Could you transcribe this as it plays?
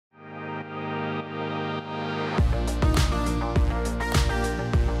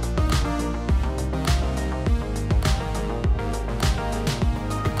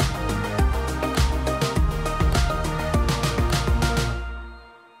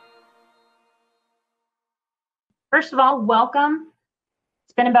First of all, welcome.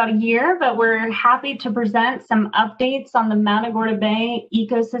 It's been about a year, but we're happy to present some updates on the Matagorda Bay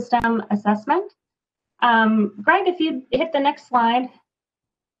ecosystem assessment. Greg, if you hit the next slide.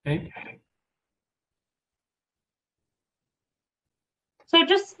 Okay. So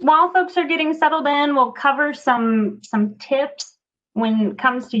just while folks are getting settled in, we'll cover some tips when it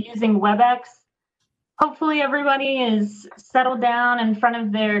comes to using WebEx. Hopefully everybody is settled down in front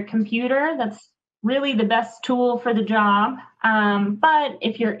of their computer. That's really the best tool for the job. But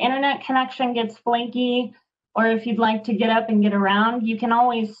if your internet connection gets flaky, or if you'd like to get up and get around, you can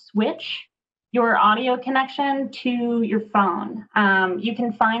always switch your audio connection to your phone. You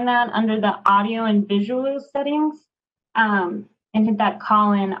can find that under the audio and visual settings and hit that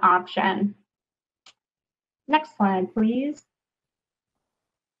call-in option. Next slide, please.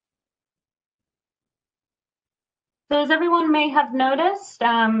 So as everyone may have noticed,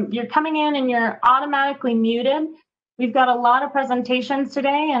 you're coming in and you're automatically muted. We've got a lot of presentations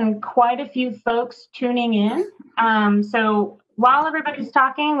today and quite a few folks tuning in. So while everybody's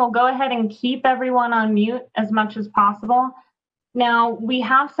talking, we'll go ahead and keep everyone on mute as much as possible. Now, we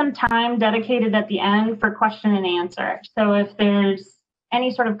have some time dedicated at the end for question and answer. So if there's any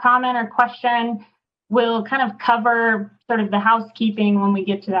sort of comment or question, we'll kind of cover sort of the housekeeping when we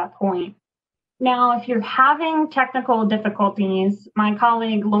get to that point. Now, if you're having technical difficulties, my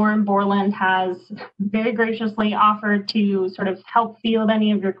colleague Lauren Borland has very graciously offered to sort of help field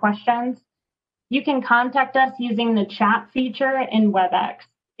any of your questions. You can contact us using the chat feature in WebEx.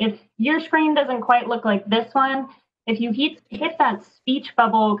 If your screen doesn't quite look like this one, if you hit that speech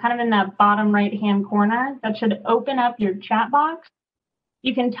bubble kind of in that bottom right-hand corner, that should open up your chat box.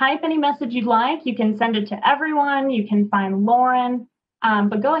 You can type any message you'd like. You can send it to everyone. You can find Lauren.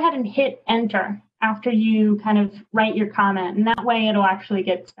 But go ahead and hit enter after you kind of write your comment, and that way it'll actually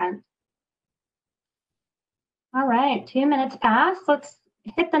get sent. All right, 2 minutes passed. Let's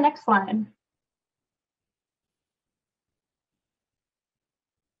hit the next slide.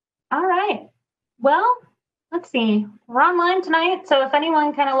 All right, well, let's see. We're online tonight, so if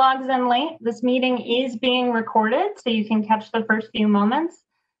anyone kind of logs in late, this meeting is being recorded, so you can catch the first few moments.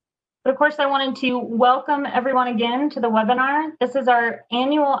 But of course, I wanted to welcome everyone again to the webinar. This is our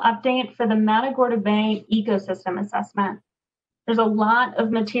annual update for the Matagorda Bay ecosystem assessment. There's a lot of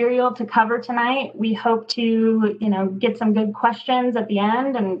material to cover tonight. We hope to, get some good questions at the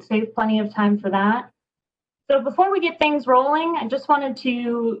end and save plenty of time for that. So before we get things rolling, I just wanted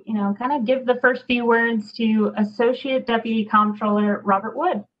to, kind of give the first few words to Associate Deputy Comptroller Robert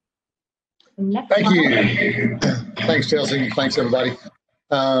Wood. Thank you. Thanks, Chelsea. Thanks, everybody.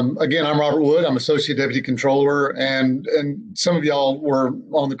 Again, I'm Robert Wood. I'm Associate Deputy Controller, and some of y'all were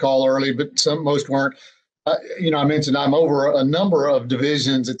on the call early, but most weren't. I mentioned I'm over a number of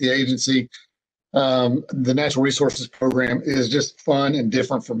divisions at the agency. The Natural Resources Program is just fun and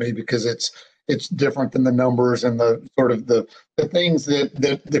different for me because it's different than the numbers and the sort of the things that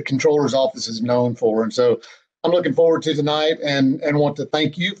the Controller's Office is known for. And so I'm looking forward to tonight and want to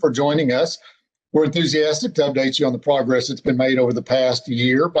thank you for joining us. We're enthusiastic to update you on the progress that's been made over the past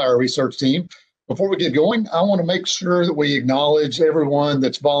year by our research team. Before we get going, I want to make sure that we acknowledge everyone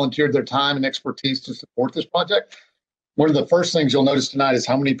that's volunteered their time and expertise to support this project. One of the first things you'll notice tonight is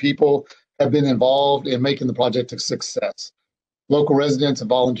how many people have been involved in making the project a success. Local residents have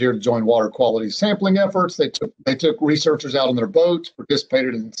volunteered to join water quality sampling efforts. They took researchers out on their boats,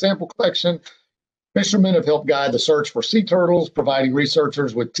 participated in sample collection. Fishermen have helped guide the search for sea turtles, providing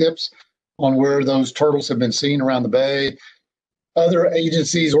researchers with tips on where those turtles have been seen around the bay. Other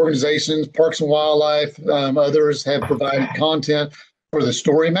agencies, organizations, Parks and Wildlife, others have provided content for the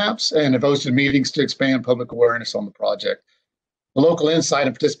story maps and have hosted meetings to expand public awareness on the project. The local insight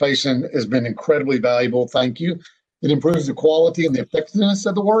and participation has been incredibly valuable. Thank you. It improves the quality and the effectiveness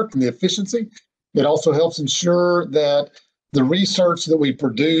of the work and the efficiency. It also helps ensure that the research that we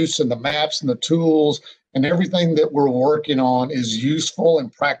produce and the maps and the tools and everything that we're working on is useful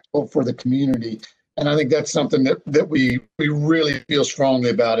and practical for the community. And I think that's something that we really feel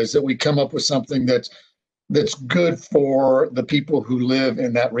strongly about, is that we come up with something that's good for the people who live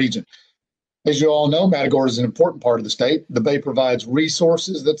in that region. As you all know, Matagorda is an important part of the state. The Bay provides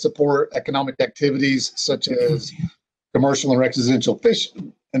resources that support economic activities such as commercial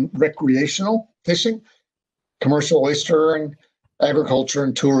and recreational fishing, commercial oystering, agriculture,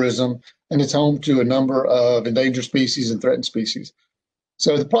 and tourism, and it's home to a number of endangered species and threatened species.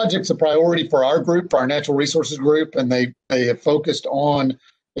 So the project's a priority for our group, for our natural resources group, and they have focused on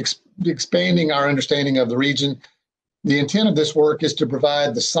expanding our understanding of the region. The intent of this work is to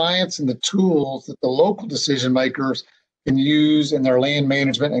provide the science and the tools that the local decision makers can use in their land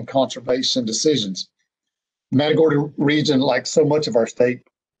management and conservation decisions. Matagorda region, like so much of our state,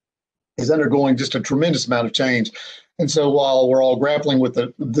 is undergoing just a tremendous amount of change. And so while we're all grappling with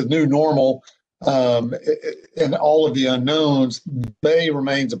the new normal and all of the unknowns, Bay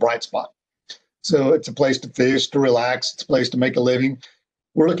remains a bright spot. So it's a place to fish, to relax. It's a place to make a living.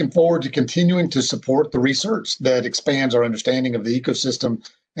 We're looking forward to continuing to support the research that expands our understanding of the ecosystem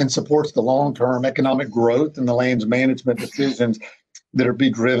and supports the long-term economic growth and the land's management decisions that are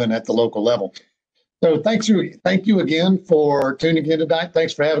being driven at the local level. So thank you again for tuning in tonight.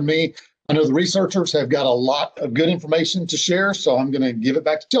 Thanks for having me. I know the researchers have got a lot of good information to share, so I'm going to give it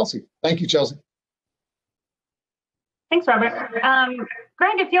back to Chelsea. Thank you, Chelsea. Thanks, Robert.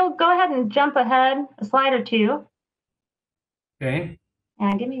 Greg, if you'll go ahead and jump ahead a slide or two. Okay.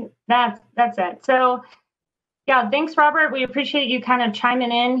 And give me that's it. So yeah, thanks, Robert. We appreciate you kind of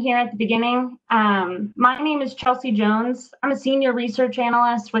chiming in here at the beginning. My name is Chelsea Jones. I'm a senior research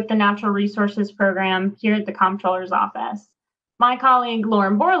analyst with the Natural Resources Program here at the Comptroller's Office. My colleague,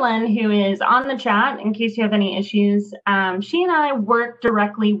 Lauren Borland, who is on the chat in case you have any issues, she and I work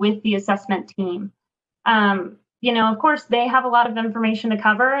directly with the assessment team. You know, of course, they have a lot of information to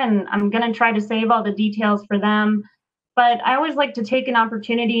cover, and I'm going to try to save all the details for them. But I always like to take an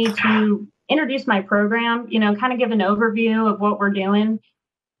opportunity to introduce my program, you know, kind of give an overview of what we're doing,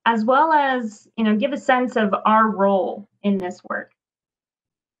 as well as, you know, give a sense of our role in this work.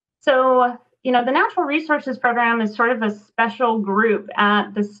 So, you know, the Natural Resources Program is sort of a special group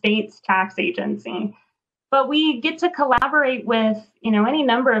at the state's tax agency, but we get to collaborate with, you know, any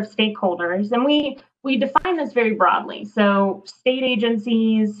number of stakeholders, and we define this very broadly. So state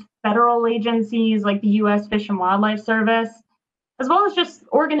agencies, federal agencies like the U.S. Fish and Wildlife Service, as well as just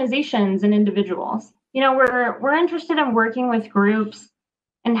organizations and individuals. You know, we're interested in working with groups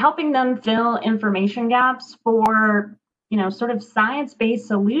and helping them fill information gaps for, you know, sort of science-based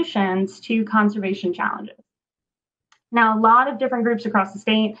solutions to conservation challenges. Now, a lot of different groups across the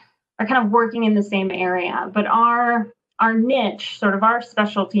state are kind of working in the same area, but our niche, sort of our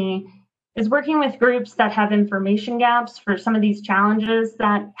specialty, is working with groups that have information gaps for some of these challenges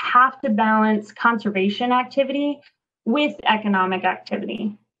that have to balance conservation activity with economic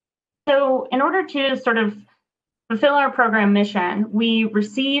activity. So in order to sort of fulfill our program mission, we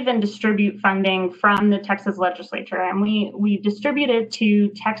receive and distribute funding from the Texas legislature, and we distribute it to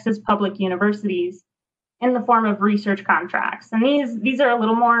Texas public universities in the form of research contracts. And these are a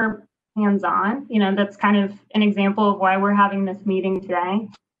little more hands-on. You know, that's kind of an example of why we're having this meeting today.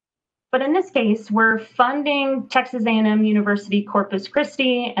 But in this case, we're funding Texas A&M University Corpus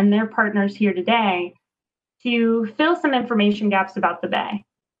Christi and their partners here today to fill some information gaps about the Bay.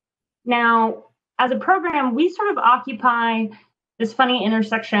 Now, as a program, we sort of occupy this funny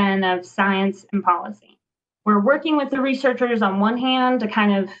intersection of science and policy. We're working with the researchers on one hand to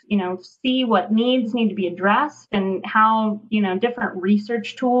kind of, you know, see what needs need to be addressed and how, you know, different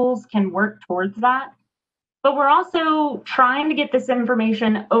research tools can work towards that. But we're also trying to get this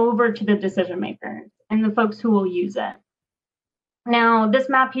information over to the decision makers and the folks who will use it. Now, this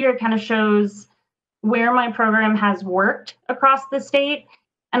map here kind of shows where my program has worked across the state.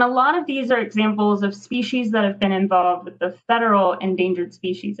 And a lot of these are examples of species that have been involved with the federal Endangered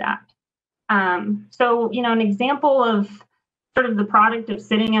Species Act. So, you know, an example of sort of the product of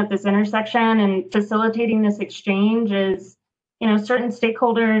sitting at this intersection and facilitating this exchange is, you know, certain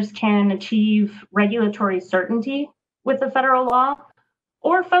stakeholders can achieve regulatory certainty with the federal law,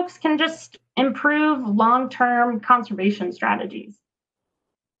 or folks can just improve long-term conservation strategies.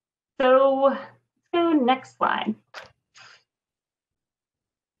 So let's go next slide.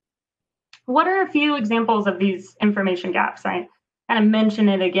 What are a few examples of these information gaps? I kind of mention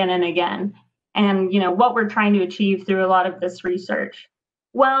it again and again, and, you know, what we're trying to achieve through a lot of this research.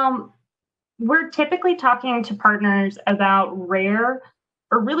 Well, we're typically talking to partners about rare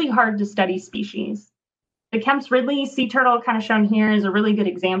or really hard to study species. The Kemp's Ridley sea turtle kind of shown here is a really good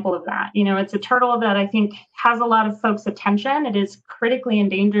example of that. You know, it's a turtle that I think has a lot of folks' attention. It is critically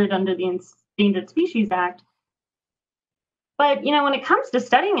endangered under the Endangered Species Act. But, you know, when it comes to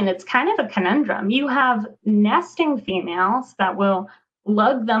studying it, it's kind of a conundrum. You have nesting females that will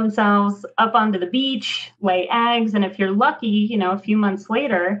lug themselves up onto the beach, lay eggs, and if you're lucky, you know, a few months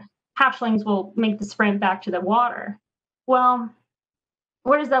later, hatchlings will make the sprint back to the water. Well,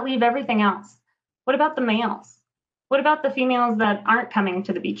 where does that leave everything else? What about the males? What about the females that aren't coming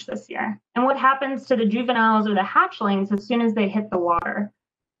to the beach this year? And what happens to the juveniles or the hatchlings as soon as they hit the water?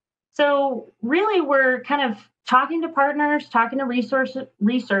 So really, we're kind of talking to partners, talking to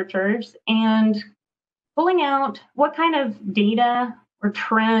researchers, and pulling out what kind of data or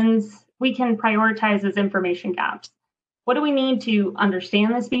trends we can prioritize as information gaps. What do we need to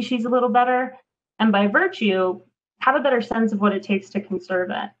understand the species a little better? and by virtue, have a better sense of what it takes to conserve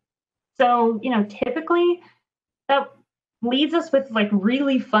it. So, typically that leads us with like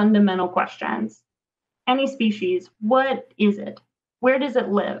really fundamental questions. Any species, what is it? Where does it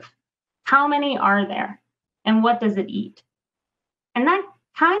live? How many are there? And what does it eat? And that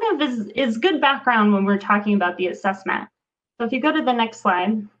kind of is good background when we're talking about the assessment. So if you go to the next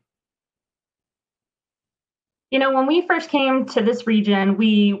slide. When we first came to this region,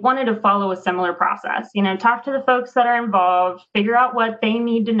 we wanted to follow a similar process, talk to the folks that are involved, figure out what they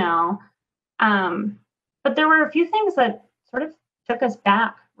need to know. But there were a few things that sort of took us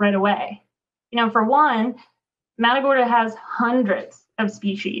back right away. For one, Matagorda has hundreds of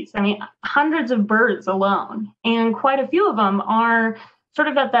species. Hundreds of birds alone. And quite a few of them are sort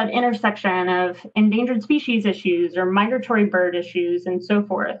of at that intersection of endangered species issues or migratory bird issues and so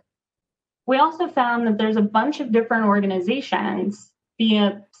forth. We also found that there's a bunch of different organizations, be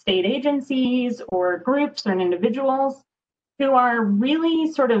it state agencies or groups or individuals, who are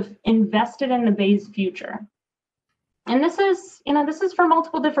really sort of invested in the bay's future. And this is for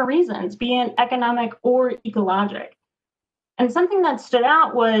multiple different reasons, be it economic or ecologic. And something that stood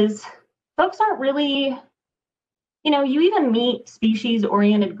out was folks aren't really, you even meet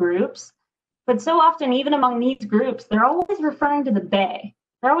species-oriented groups, but so often, even among these groups, they're always referring to the bay.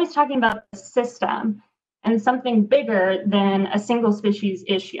 They're always talking about the system and something bigger than a single species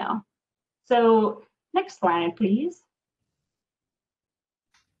issue. So next slide, please.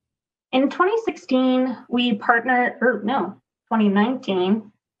 In 2016, we partnered,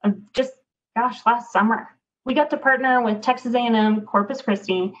 2019, last summer, we got to partner with Texas A&M Corpus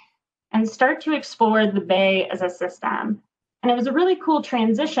Christi and start to explore the bay as a system. And it was a really cool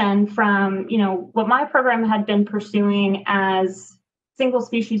transition from, what my program had been pursuing as single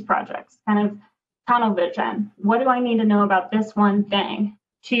species projects, kind of tunnel vision. What do I need to know about this one thing?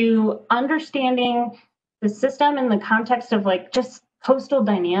 To understanding the system in the context of like just coastal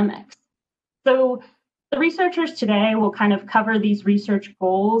dynamics. So the researchers today will kind of cover these research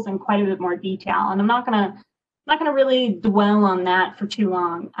goals in quite a bit more detail. And I'm not gonna really dwell on that for too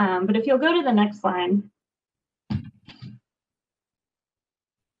long. But if you'll go to the next slide.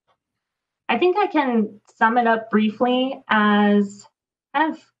 I think I can sum it up briefly as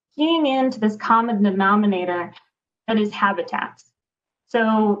kind of keying into this common denominator that is habitats.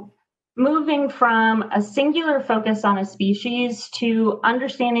 So moving from a singular focus on a species to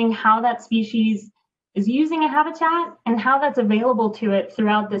understanding how that species is using a habitat and how that's available to it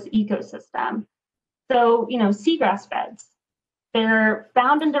throughout this ecosystem. So, seagrass beds, they're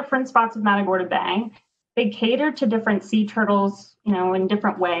found in different spots of Matagorda Bay. They cater to different sea turtles, in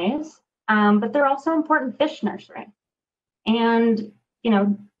different ways. But they're also important fish nursery. And,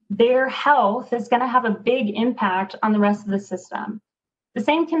 their health is going to have a big impact on the rest of the system. The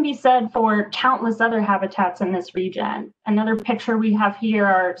same can be said for countless other habitats in this region. Another picture we have here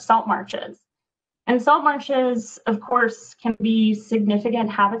are salt marshes. And salt marshes, of course, can be significant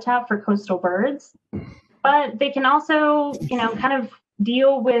habitat for coastal birds, but they can also, kind of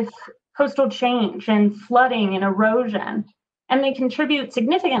deal with coastal change and flooding and erosion. And they contribute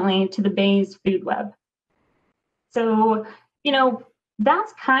significantly to the bay's food web. So,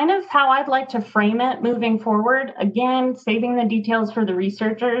 that's kind of how I'd like to frame it moving forward. Again, saving the details for the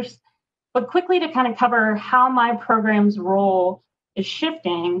researchers, but quickly to kind of cover how my program's role is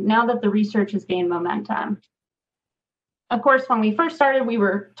shifting now that the research has gained momentum. Of course, when we first started, we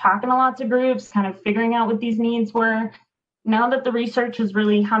were talking to lots of groups, kind of figuring out what these needs were. Now that the research is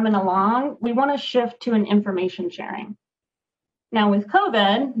really humming along, we want to shift to an information sharing. Now with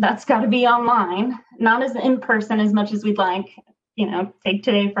COVID, that's got to be online, not as in person as much as we'd like, take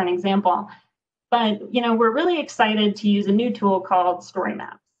today for an example. But, we're really excited to use a new tool called Story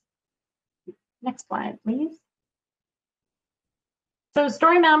Maps. Next slide, please. So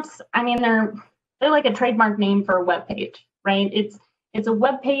Story Maps, they're like a trademark name for a web page, right? It's a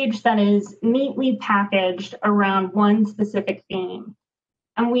web page that is neatly packaged around one specific theme.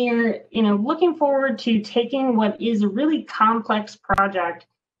 And we're, looking forward to taking what is a really complex project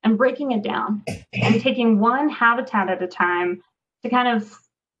and breaking it down and taking one habitat at a time to kind of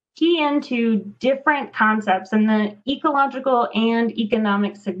key into different concepts and the ecological and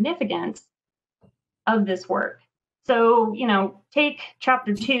economic significance of this work. So, take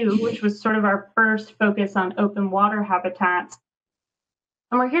chapter 2, which was sort of our first focus on open water habitats.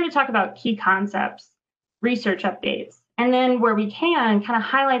 And we're here to talk about key concepts, research updates, and then where we can kind of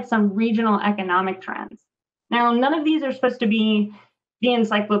highlight some regional economic trends. Now, none of these are supposed to be the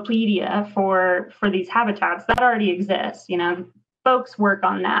encyclopedia for these habitats. That already exists, folks work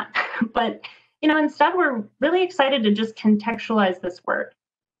on that. But, instead we're really excited to just contextualize this work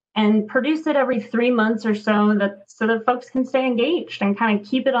and produce it every 3 months or so so that folks can stay engaged and kind of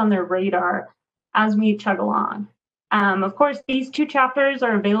keep it on their radar as we chug along. Of course, these 2 chapters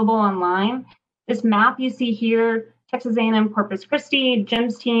are available online. This map you see here, Texas A&M Corpus Christi,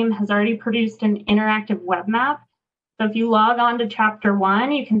 Jim's team has already produced an interactive web map. So if you log on to chapter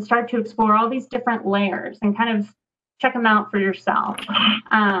 1, you can start to explore all these different layers and kind of check them out for yourself.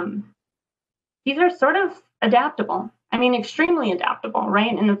 These are sort of adaptable. I mean, extremely adaptable,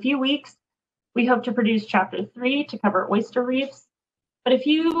 right? In a few weeks, we hope to produce chapter 3 to cover oyster reefs. But if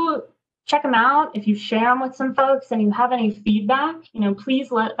you check them out, if you share them with some folks and you have any feedback,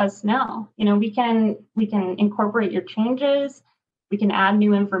 please let us know. We can incorporate your changes. We can add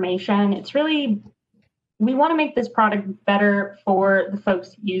new information. It's really, we want to make this product better for the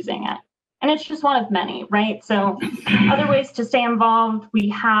folks using it. And it's just one of many, right? So other ways to stay involved, we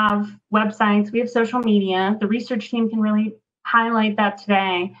have websites, we have social media. The research team can really highlight that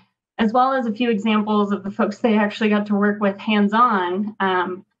today, as well as a few examples of the folks they actually got to work with hands-on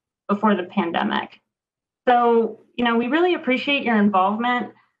before the pandemic. So, we really appreciate your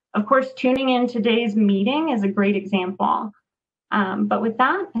involvement. Of course, tuning in today's meeting is a great example. But with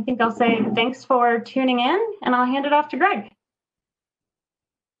that, I think I'll say thanks for tuning in, and I'll hand it off to Greg.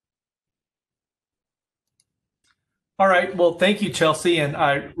 All right. Well, thank you, Chelsea. And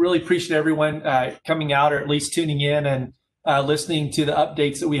I really appreciate everyone coming out, or at least tuning in and listening to the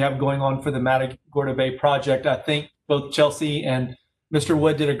updates that we have going on for the Matagorda Bay project. I think both Chelsea and Mr.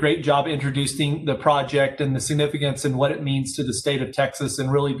 Wood did a great job introducing the project and the significance and what it means to the state of Texas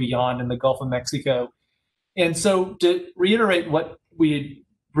and really beyond in the Gulf of Mexico. And so to reiterate what we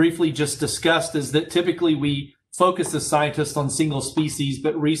briefly just discussed is that typically we focus as scientists on single species,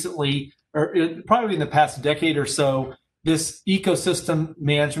 but recently, or probably in the past decade or so, this ecosystem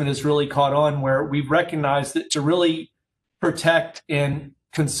management has really caught on, where we've recognized that to really protect and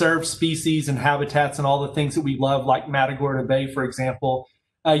conserve species and habitats and all the things that we love, like Matagorda Bay, for example,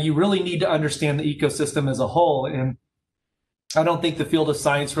 you really need to understand the ecosystem as a whole. And I don't think the field of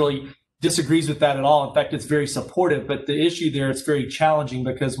science really disagrees with that at all. In fact, it's very supportive. But the issue there, it's very challenging,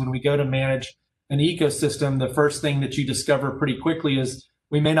 because when we go to manage an ecosystem, the first thing that you discover pretty quickly is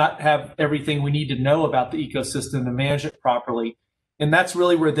we may not have everything we need to know about the ecosystem to manage it properly. And that's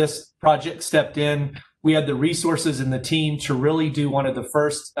really where this project stepped in. We had the resources and the team to really do one of the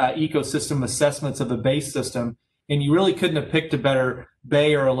first ecosystem assessments of the bay system. And you really couldn't have picked a better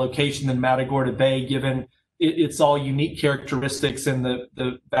bay or a location than Matagorda Bay, given its all unique characteristics and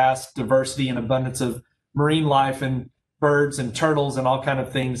the vast diversity and abundance of marine life and birds and turtles and all kind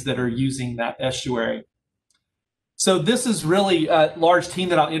of things that are using that estuary. So this is really a large team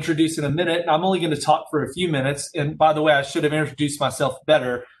that I'll introduce in a minute. I'm only going to talk for a few minutes. And by the way, I should have introduced myself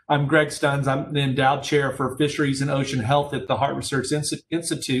better. I'm Greg Stuns. I'm the Endowed Chair for Fisheries and Ocean Health at the Heart Research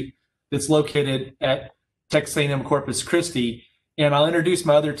Institute that's located at Texas A&M Corpus Christi. And I'll introduce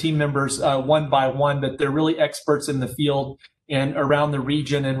my other team members one by one, but they're really experts in the field and around the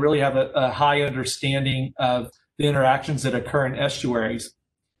region and really have a high understanding of the interactions that occur in estuaries.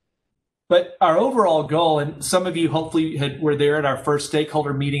 But our overall goal, and some of you hopefully were there at our first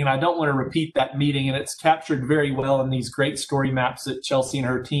stakeholder meeting, and I don't want to repeat that meeting, and it's captured very well in these great story maps that Chelsea and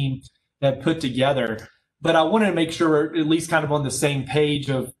her team have put together. But I wanted to make sure we're at least kind of on the same page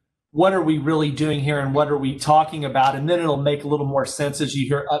of what are we really doing here and what are we talking about, and then it'll make a little more sense as you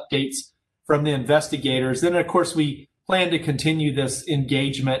hear updates from the investigators. Then, of course, we plan to continue this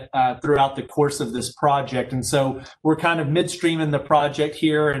engagement throughout the course of this project. And so we're kind of midstream in the project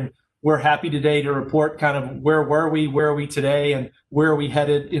here, and we're happy today to report kind of where are we today, and where are we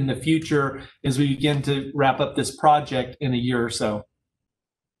headed in the future as we begin to wrap up this project in a year or so.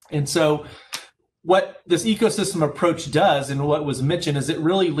 And so what this ecosystem approach does, and what was mentioned, is it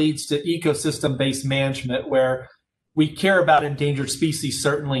really leads to ecosystem-based management, where we care about endangered species,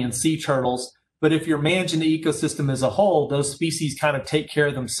 certainly, and sea turtles. But if you're managing the ecosystem as a whole, those species kind of take care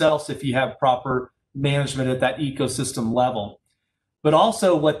of themselves if you have proper management at that ecosystem level. But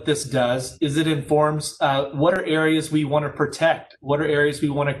also what this does is it informs what are areas we want to protect, what are areas we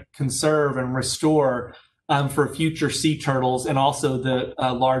want to conserve and restore for future sea turtles, and also the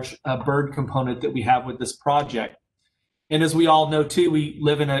large bird component that we have with this project. And as we all know too, we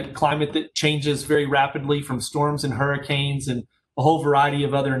live in a climate that changes very rapidly, from storms and hurricanes and a whole variety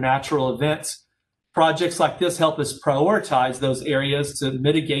of other natural events. Projects like this help us prioritize those areas to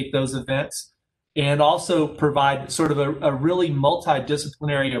mitigate those events, and also provide sort of a really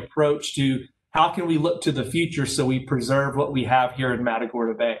multidisciplinary approach to how can we look to the future so we preserve what we have here in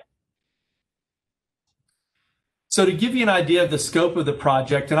Matagorda Bay. So to give you an idea of the scope of the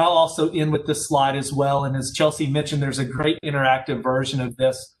project, and I'll also end with this slide as well, and as Chelsea mentioned, there's a great interactive version of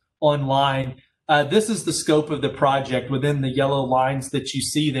this online. This is the scope of the project. Within the yellow lines that you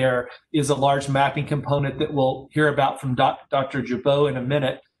see there is a large mapping component that we'll hear about from Dr. Jabot in a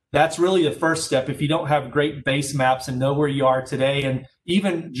minute. That's really the first step. If you don't have great base maps and know where you are today, and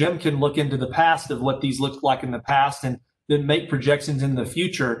even Jim can look into the past of what these looked like in the past and then make projections in the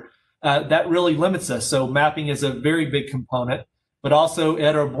future, that really limits us. So mapping is a very big component, but also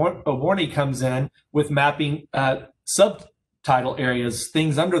Ed Oborny comes in with mapping subtidal areas,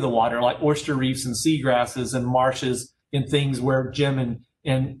 things under the water like oyster reefs and seagrasses and marshes and things where Jim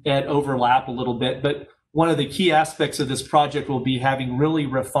and Ed overlap a little bit. But one of the key aspects of this project will be having really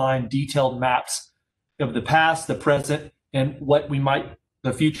refined, detailed maps of the past, the present, and what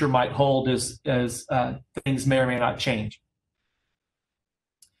the future might hold as things may or may not change.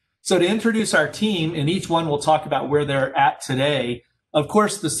 So to introduce our team, and each one will talk about where they're at today. Of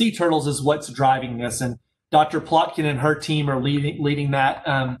course, the sea turtles is what's driving this, and Dr. Plotkin and her team are leading that.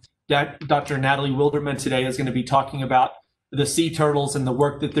 Dr. Natalie Wilderman today is going to be talking about the sea turtles and the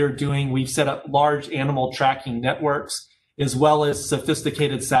work that they're doing. We've set up large animal tracking networks, as well as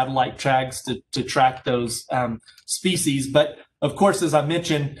sophisticated satellite tags to track those species. But of course, as I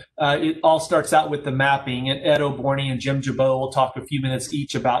mentioned, it all starts out with the mapping, and Ed Oborny and Jim Jabot will talk a few minutes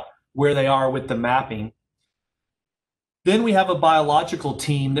each about where they are with the mapping. Then we have a biological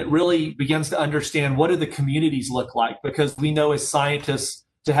team that really begins to understand what do the communities look like, because we know as scientists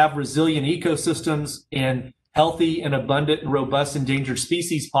to have resilient ecosystems and healthy and abundant and robust endangered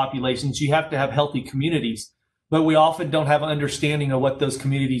species populations, you have to have healthy communities. But we often don't have an understanding of what those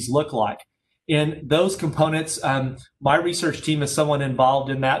communities look like. And those components, my research team is somewhat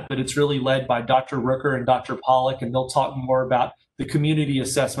involved in that, but it's really led by Dr. Rooker and Dr. Pollock, and they'll talk more about the community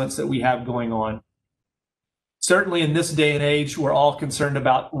assessments that we have going on. Certainly in this day and age, we're all concerned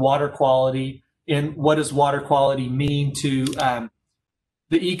about water quality and what does water quality mean to the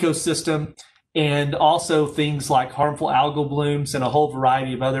ecosystem, and also things like harmful algal blooms and a whole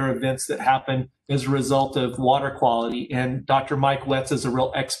variety of other events that happen as a result of water quality. And Dr. Mike Wetz is a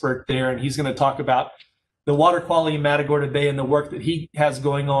real expert there, and he's going to talk about the water quality in Matagorda Bay and the work that he has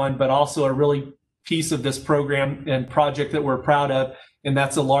going on, but also a really piece of this program and project that we're proud of, and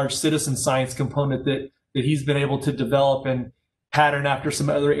that's a large citizen science component that he's been able to develop and pattern after some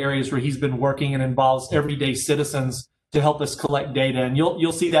other areas where he's been working, and involves everyday citizens to help us collect data. And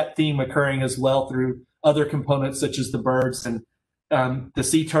you'll see that theme occurring as well through other components such as the birds and the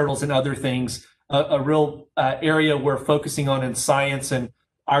sea turtles and other things. A real area we're focusing on in science, and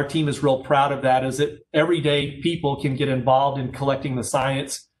our team is real proud of that, is that everyday people can get involved in collecting the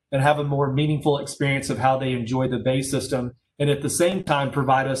science and have a more meaningful experience of how they enjoy the bay system, and at the same time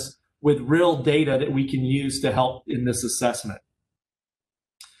provide us with real data that we can use to help in this assessment.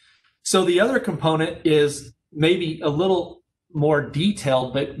 So the other component is maybe a little more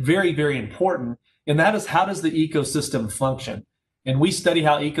detailed, but very, very important. And that is, how does the ecosystem function? And we study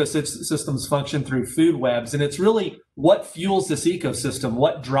how ecosystems function through food webs. And it's really what fuels this ecosystem,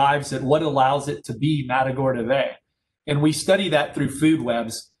 what drives it, what allows it to be Matagorda Bay. And we study that through food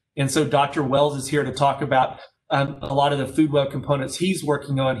webs. And so Dr. Wells is here to talk about a lot of the food web components he's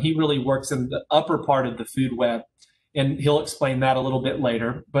working on. He really works in the upper part of the food web, and he'll explain that a little bit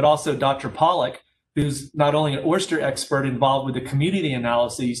later. But also Dr. Pollock, who's not only an oyster expert involved with the community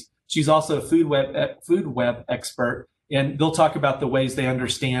analyses, she's also a food web expert, and they'll talk about the ways they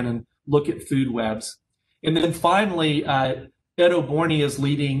understand and look at food webs. And then finally, Ed Oborny is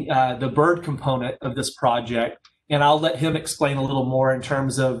leading the bird component of this project, and I'll let him explain a little more in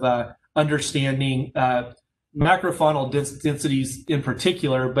terms of understanding macrofaunal densities in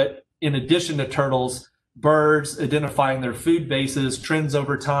particular, but in addition to turtles, birds, identifying their food bases, trends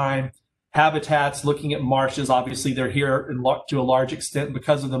over time, habitats, looking at marshes. Obviously, they're here to a large extent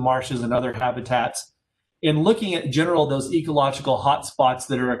because of the marshes and other habitats, and looking at general those ecological hotspots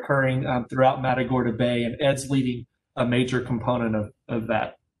that are occurring throughout Matagorda Bay, and Ed's leading a major component of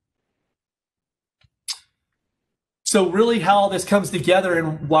that. So really how all this comes together,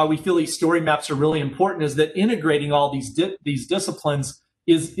 and why we feel these story maps are really important, is that integrating all these disciplines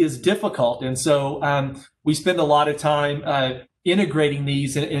is difficult. And so we spend a lot of time integrating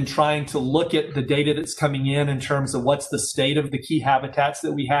these and trying to look at the data that's coming in terms of what's the state of the key habitats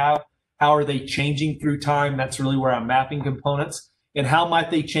that we have, how are they changing through time. That's really where our mapping components, and how might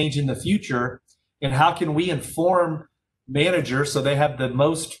they change in the future, and how can we inform managers so they have the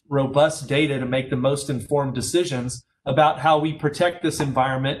most robust data to make the most informed decisions about how we protect this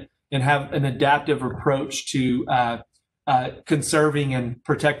environment and have an adaptive approach to conserving and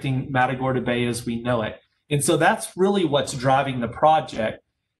protecting Matagorda Bay as we know it. And so that's really what's driving the project.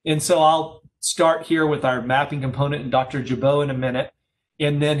 And so I'll start here with our mapping component and Dr. Jabot in a minute.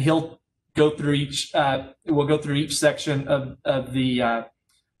 and then he'll go through each. We'll go through each section of the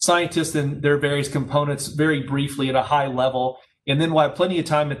scientists and their various components very briefly at a high level, and then we'll have plenty of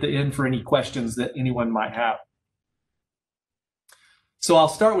time at the end for any questions that anyone might have. So I'll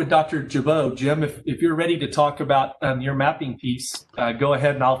start with Dr. Jabot. Jim, if you're ready to talk about your mapping piece, go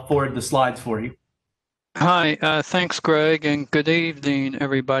ahead and I'll forward the slides for you. Hi, thanks, Greg, and good evening,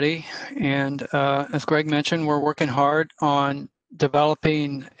 everybody. And as Greg mentioned, we're working hard on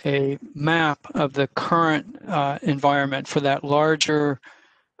developing a map of the current environment for that larger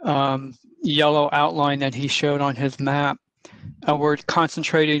yellow outline that he showed on his map. We're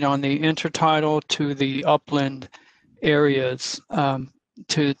concentrating on the intertidal to the upland areas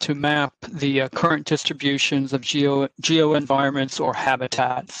to map the current distributions of geo environments or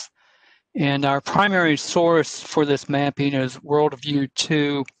habitats. And our primary source for this mapping is WorldView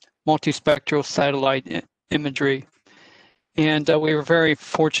 2 multispectral satellite imagery. And we were very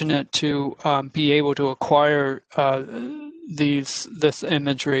fortunate to be able to acquire this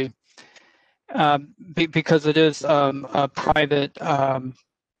imagery because it is a private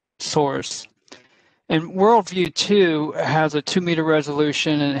source. And WorldView 2 has a 2-meter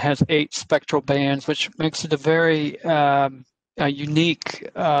resolution and it has 8 spectral bands, which makes it a very unique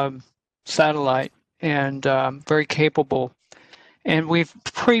satellite and very capable. And we've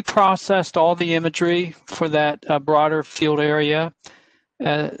pre-processed all the imagery for that broader field area.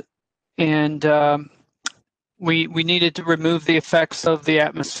 We needed to remove the effects of the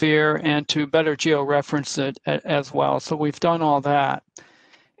atmosphere and to better georeference it as well. So we've done all that.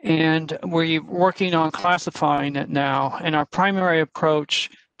 And we're working on classifying it now. And our primary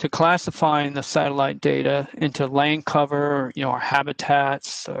approach to classifying the satellite data into land cover, or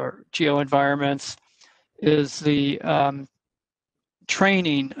habitats or geo-environments is the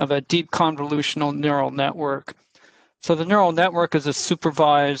training of a deep convolutional neural network. So the neural network is a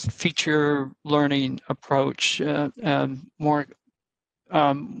supervised feature learning approach, more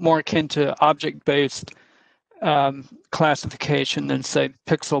akin to object-based classification than, say,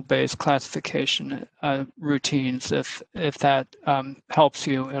 pixel-based classification routines, if that helps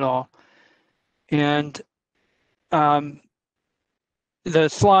you at all. And the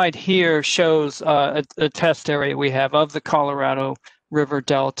slide here shows a test area we have of the Colorado River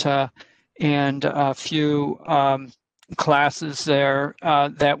Delta and a few classes there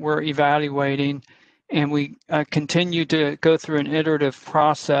that we're evaluating. And we continue to go through an iterative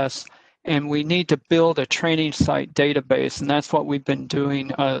process, and we need to build a training site database. And that's what we've been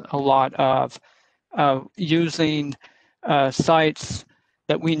doing a lot of, using sites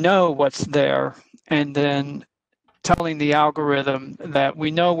that we know what's there, and then telling the algorithm that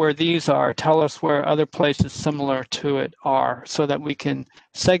we know where these are, tell us where other places similar to it are, so that we can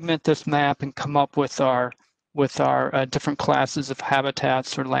segment this map and come up with our different classes of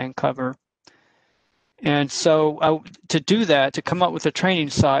habitats or land cover. And so to do that, to come up with the training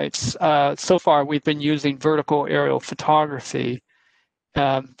sites, so far we've been using vertical aerial photography,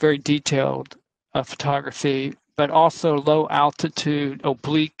 very detailed photography, but also low altitude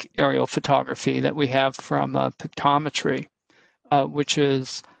oblique aerial photography that we have from pictometry, which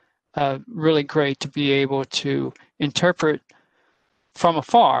is really great to be able to interpret from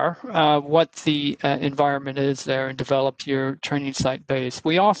afar what the environment is there and develop your training site base.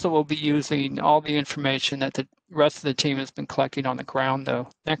 We also will be using all the information that the rest of the team has been collecting on the ground, though.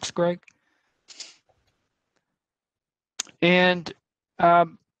 Next, Greg. And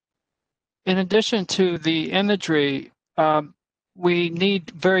in addition to the imagery, we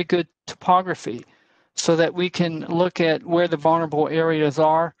need very good topography so that we can look at where the vulnerable areas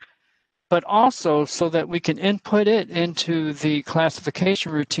are, but also so that we can input it into the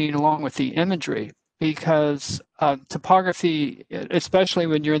classification routine along with the imagery, because topography, especially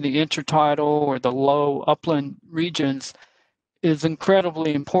when you're in the intertidal or the low upland regions, is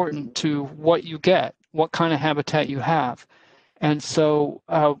incredibly important to what you get, what kind of habitat you have. And so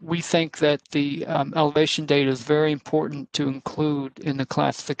we think that the elevation data is very important to include in the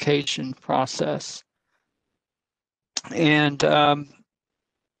classification process. And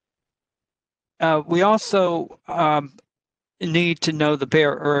we also need to know the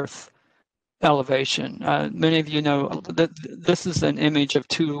bare earth elevation. Many of you know that this is an image of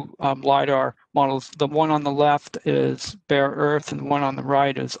two LiDAR models. The one on the left is bare earth and the one on the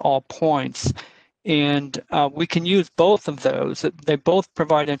right is all points. And we can use both of those. They both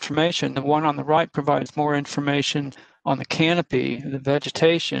provide information. The one on the right provides more information on the canopy, the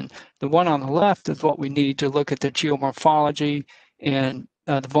vegetation. The one on the left is what we need to look at the geomorphology and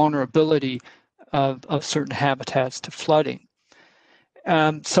the vulnerability of certain habitats to flooding.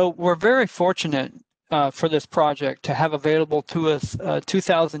 So we're very fortunate for this project to have available to us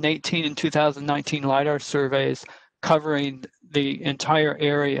 2018 and 2019 LiDAR surveys covering the entire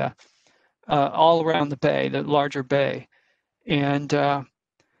area, all around the bay, the larger bay. And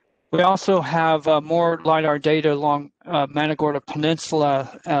we also have more LiDAR data along Matagorda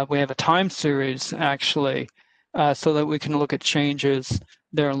Peninsula. We have a time series, actually, so that we can look at changes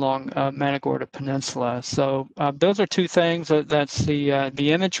there along Matagorda Peninsula. So those are two things. That's the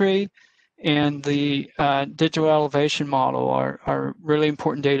imagery and the digital elevation model are really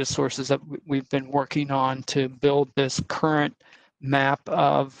important data sources that we've been working on to build this current map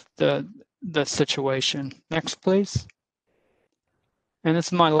of the situation. Next, please. And this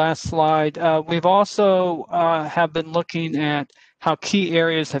is my last slide. We've also have been looking at how key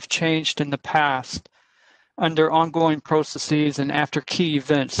areas have changed in the past under ongoing processes and after key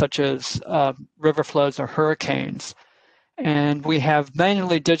events such as river floods or hurricanes. And we have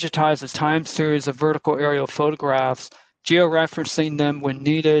manually digitized a time series of vertical aerial photographs, georeferencing them when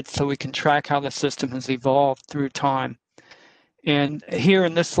needed so we can track how the system has evolved through time. And here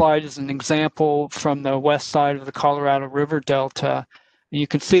in this slide is an example from the west side of the Colorado River Delta. You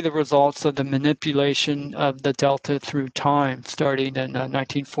can see the results of the manipulation of the delta through time starting in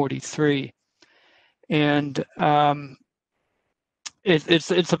 1943. And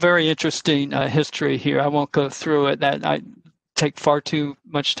it's a very interesting history here. I won't go through it. That I take far too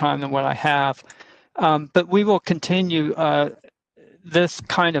much time than what I have. But we will continue this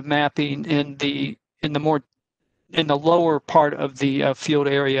kind of mapping in the lower part of the field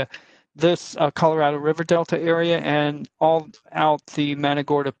area, this Colorado River Delta area, and all out the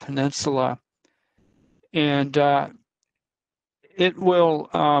Matagorda Peninsula. And it will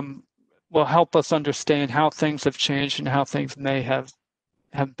help us understand how things have changed and how things may have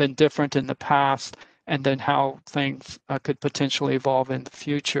been different in the past, and then how things could potentially evolve in the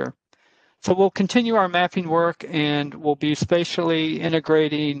future. So we'll continue our mapping work, and we'll be spatially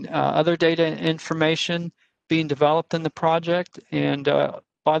integrating other data information being developed in the project. And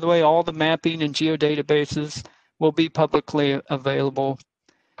by the way, all the mapping and geodatabases will be publicly available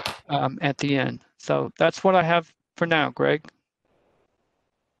at the end. So that's what I have for now, Greg.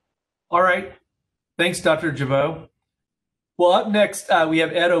 All right. Thanks, Dr. Jabot. Well, up next, we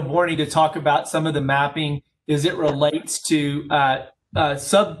have Ed O'Borney to talk about some of the mapping as it relates to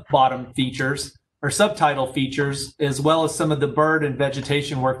sub-bottom features or subtitle features, as well as some of the bird and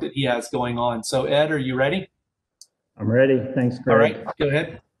vegetation work that he has going on. So, Ed, are you ready? I'm ready. Thanks, Greg. All right, go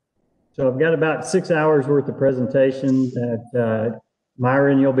ahead. So I've got about 6 hours worth of presentation that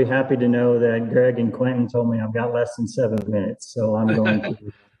Myron, you'll be happy to know that Greg and Quentin told me I've got less than 7 minutes. So I'm going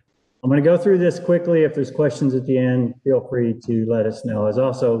to go through this quickly. If there's questions at the end, feel free to let us know. I was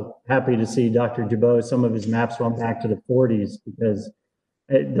also happy to see Dr. Jabot, some of his maps went back to the 40s because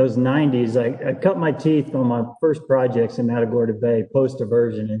those 90s, I cut my teeth on my first projects in Matagorda Bay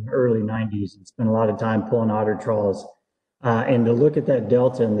post-diversion in the early 90s and spent a lot of time pulling otter trawls. And to look at that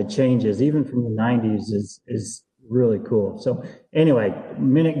delta and the changes, even from the 90s, is really cool. So anyway,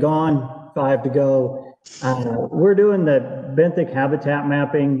 minute gone, 5 to go. We're doing the benthic habitat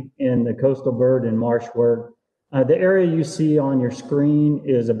mapping in the coastal bird and marsh work. The area you see on your screen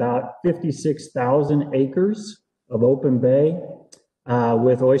is about 56,000 acres of open bay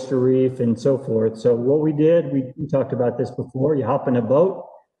with oyster reef and so forth. So what we did, we talked about this before, you hop in a boat,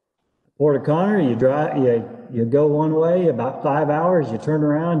 Port O'Connor, you drive, you go one way about 5 hours, you turn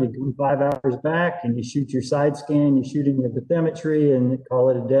around, you come 5 hours back, and you shoot your side scan, you shoot in your bathymetry, and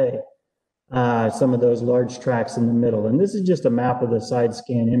call it a day. Some of those large tracks in the middle. And this is just a map of the side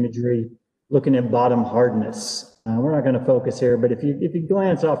scan imagery looking at bottom hardness. We're not going to focus here, but if you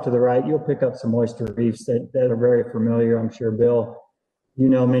glance off to the right, you'll pick up some oyster reefs that are very familiar. I'm sure, Bill, you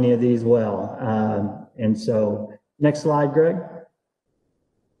know many of these well. And so next slide, Greg.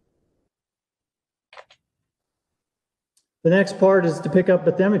 The next part is to pick up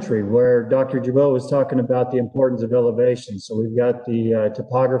bathymetry, where Dr. Jabot was talking about the importance of elevation. So we've got the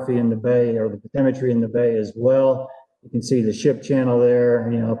topography in the bay, or the bathymetry in the bay as well. You can see the ship channel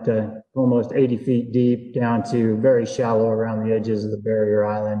there, up to almost 80 feet deep, down to very shallow around the edges of the barrier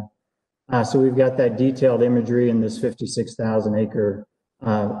island. So we've got that detailed imagery in this 56,000 acre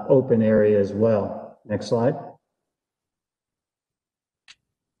open area as well. Next slide.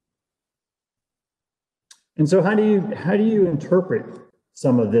 And so how do you interpret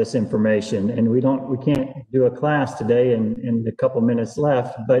some of this information? And we can't do a class today in the couple minutes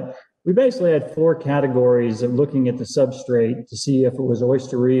left, but we basically had 4 categories of looking at the substrate to see if it was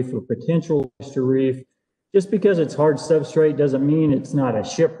oyster reef or potential oyster reef. Just because it's hard substrate doesn't mean it's not a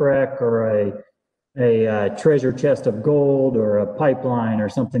shipwreck or a treasure chest of gold or a pipeline or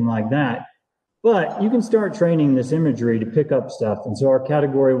something like that. But you can start training this imagery to pick up stuff. And so our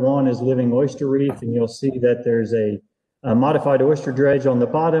category 1 is living oyster reef, and you'll see that there's a modified oyster dredge on the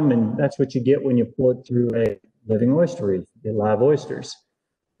bottom, and that's what you get when you pull it through a living oyster reef. You get live oysters.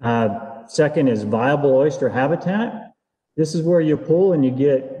 Second is viable oyster habitat. This is where you pull and you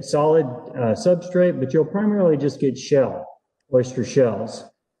get solid substrate, but you'll primarily just get oyster shells.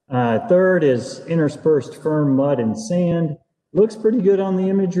 Third is interspersed firm mud and sand. Looks pretty good on the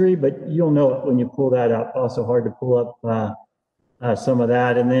imagery, but you'll know it when you pull that up. Also hard to pull up some of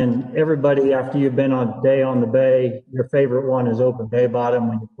that. And then everybody, after you've been on a day on the bay, your favorite one is open bay bottom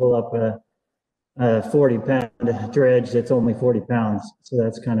when you pull up a 40-pound dredge that's only 40 pounds. So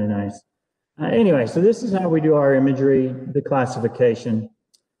that's kind of nice. Anyway, so this is how we do our imagery, the classification.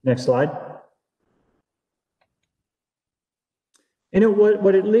 Next slide. And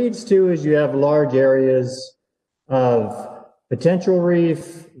what it leads to is you have large areas of potential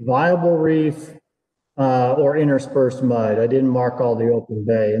reef, viable reef, or interspersed mud. I didn't mark all the open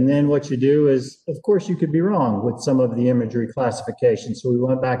bay. And then what you do is, of course, you could be wrong with some of the imagery classification. So we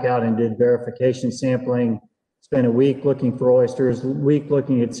went back out and did verification sampling, spent a week looking for oysters, a week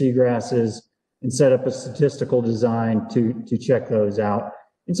looking at seagrasses, and set up a statistical design to check those out.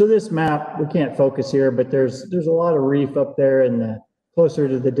 And so this map, we can't focus here, but there's a lot of reef up there in the closer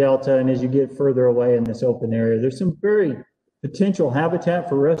to the delta. And as you get further away in this open area, there's some very potential habitat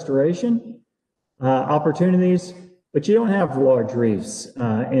for restoration opportunities, but you don't have large reefs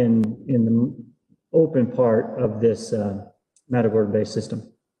in the open part of this Matagorda Bay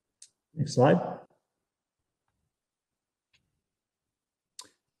system. Next slide.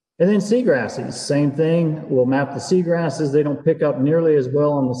 And then seagrasses, same thing. We'll map the seagrasses. They don't pick up nearly as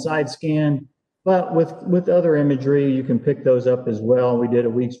well on the side scan, but with other imagery, you can pick those up as well. We did a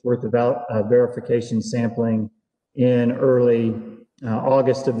week's worth of verification sampling in early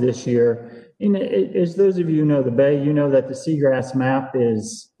August of this year. And as those of you who know the Bay, you know that the seagrass map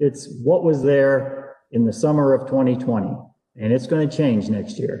it's what was there in the summer of 2020. And it's going to change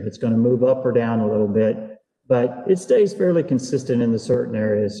next year. It's going to move up or down a little bit, but it stays fairly consistent in the certain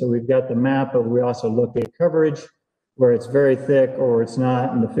areas. So we've got the map, but we also look at coverage where it's very thick or it's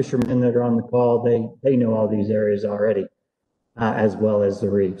not. And the fishermen that are on the call, they know all these areas already, as well as the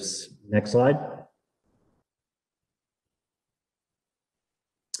reefs. Next slide.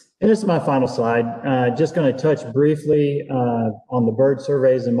 And this is my final slide. Just going to touch briefly on the bird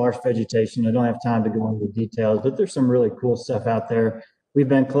surveys and marsh vegetation. I don't have time to go into the details, but there's some really cool stuff out there. We've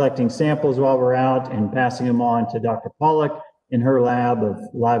been collecting samples while we're out and passing them on to Dr. Pollock in her lab of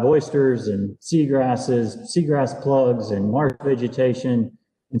live oysters and seagrasses, seagrass plugs, and marsh vegetation.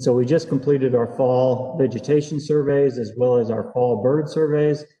 And so we just completed our fall vegetation surveys as well as our fall bird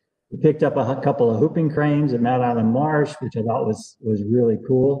surveys. We picked up a couple of whooping cranes at Mount Island Marsh, which I thought was really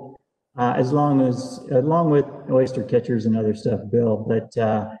cool, along with oyster catchers and other stuff, Bill. But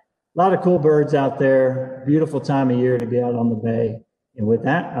a lot of cool birds out there. Beautiful time of year to be out on the bay. And with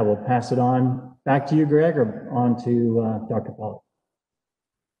that, I will pass it on back to you, Greg, or on to Dr. Pollock.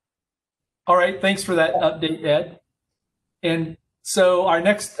 All right, thanks for that update, Ed. And so our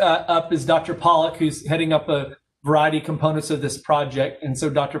next up is Dr. Pollock, who's heading up a variety of components of this project. And so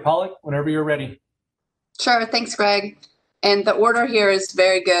Dr. Pollock, whenever you're ready. Sure, thanks, Greg. And the order here is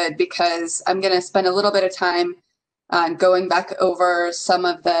very good because I'm going to spend a little bit of time going back over some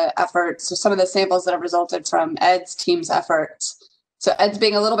of the efforts, or some of the samples that have resulted from Ed's team's efforts. So Ed's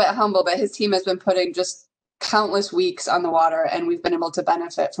being a little bit humble, but his team has been putting just countless weeks on the water, and we've been able to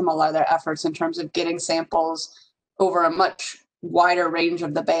benefit from a lot of their efforts in terms of getting samples over a much wider range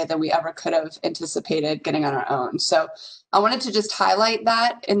of the bay than we ever could have anticipated getting on our own. So I wanted to just highlight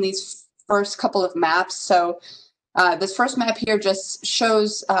that in these first couple of maps. So this first map here just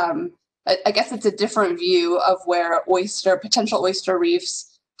shows, I guess it's a different view of where potential oyster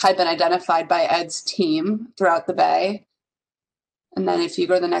reefs had been identified by Ed's team throughout the bay. And then if you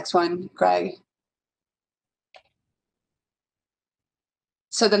go to the next one, Greg.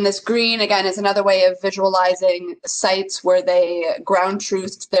 So then this green, again, is another way of visualizing sites where they ground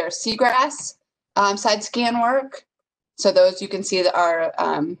truthed their seagrass side scan work. So those you can see that are,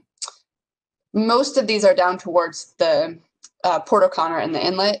 most of these are down towards the Port O'Connor and the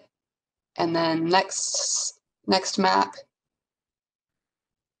inlet. And then next map.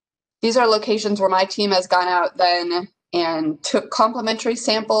 These are locations where my team has gone out then and took complementary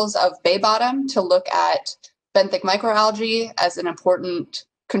samples of bay bottom to look at benthic microalgae as an important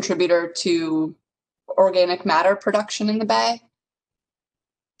contributor to organic matter production in the bay.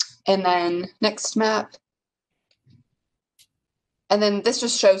 And then next map. And then this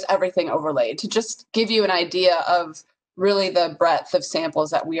just shows everything overlaid to just give you an idea of really the breadth of samples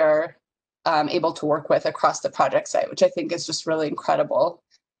that we are able to work with across the project site, which I think is just really incredible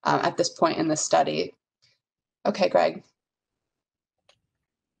at this point in the study. Okay, Greg.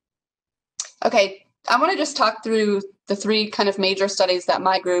 Okay, I want to just talk through the three kind of major studies that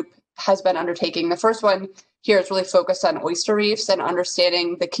my group has been undertaking. The first one here is really focused on oyster reefs and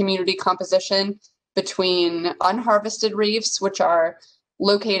understanding the community composition between unharvested reefs, which are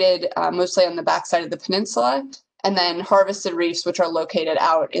located mostly on the backside of the peninsula, and then harvested reefs, which are located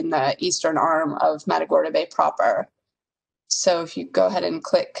out in the eastern arm of Matagorda Bay proper. So if you go ahead and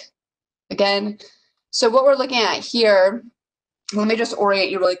click again. So what we're looking at here, let me just orient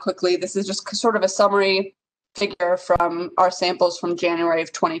you really quickly. This is just sort of a summary figure from our samples from January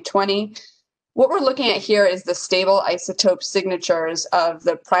of 2020. What we're looking at here is the stable isotope signatures of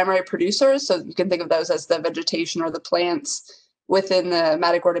the primary producers. So you can think of those as the vegetation or the plants within the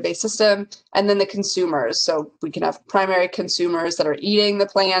Matagorda Bay system, and then the consumers. So we can have primary consumers that are eating the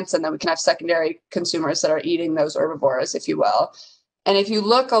plants, and then we can have secondary consumers that are eating those herbivores, if you will. And if you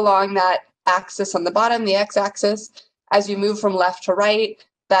look along that axis on the bottom, the x-axis, as you move from left to right,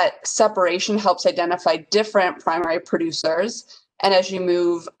 that separation helps identify different primary producers. And as you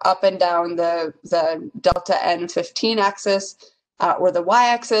move up and down the delta N15 axis or the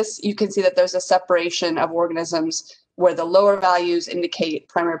y-axis, you can see that there's a separation of organisms where the lower values indicate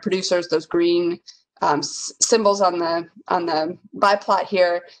primary producers, those green symbols on the biplot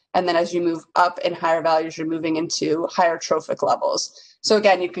here. And then as you move up in higher values, you're moving into higher trophic levels. So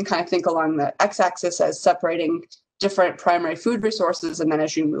again, you can kind of think along the x-axis as separating different primary food resources. And then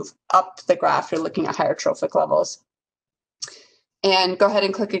as you move up the graph, you're looking at higher trophic levels. And go ahead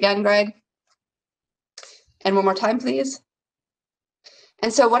and click again, Greg. And one more time, please.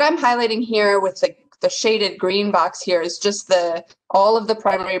 And so what I'm highlighting here with the shaded green box here is just all of the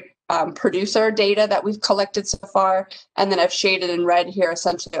primary producer data that we've collected so far. And then I've shaded in red here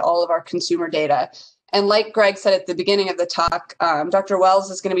essentially all of our consumer data. And like Greg said at the beginning of the talk, Dr.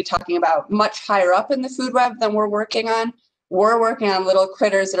 Wells is going to be talking about much higher up in the food web than we're working on. We're working on little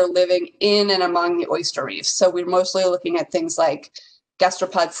critters that are living in and among the oyster reefs. So we're mostly looking at things like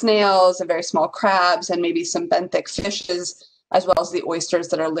gastropod snails and very small crabs and maybe some benthic fishes, as well as the oysters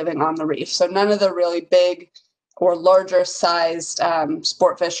that are living on the reef. So none of the really big or larger sized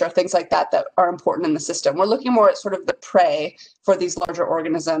sportfish or things like that that are important in the system. We're looking more at sort of the prey for these larger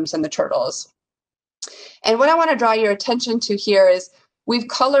organisms and the turtles. And what I want to draw your attention to here is we've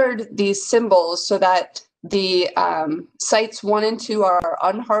colored these symbols so that the sites 1 and 2 are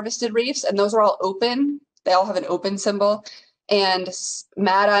unharvested reefs, and those are all open. They all have an open symbol. And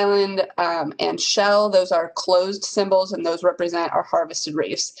Mad Island and Shell, those are closed symbols, and those represent our harvested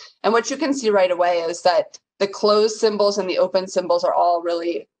reefs. And what you can see right away is that the closed symbols and the open symbols are all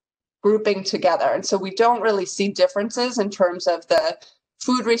really grouping together. And so we don't really see differences in terms of the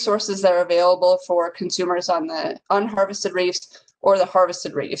food resources that are available for consumers on the unharvested reefs or the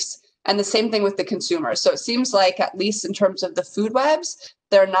harvested reefs. And the same thing with the consumers. So it seems like, at least in terms of the food webs,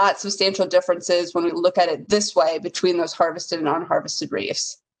 there are not substantial differences when we look at it this way between those harvested and unharvested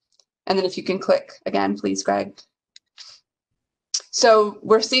reefs. And then if you can click again, please, Greg. So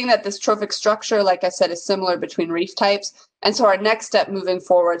we're seeing that this trophic structure, like I said, is similar between reef types. And so our next step moving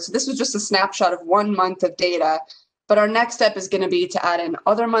forward, so this was just a snapshot of 1 month of data, but our next step is going to be to add in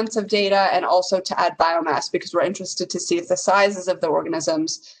other months of data and also to add biomass, because we're interested to see if the sizes of the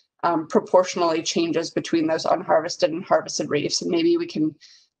organisms proportionally changes between those unharvested and harvested reefs. And maybe we can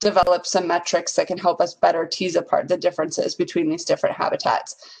develop some metrics that can help us better tease apart the differences between these different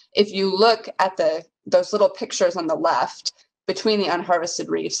habitats. If you look at those little pictures on the left between the unharvested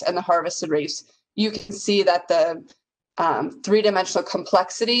reefs and the harvested reefs, you can see that the three-dimensional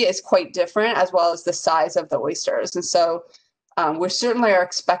complexity is quite different, as well as the size of the oysters. And so we certainly are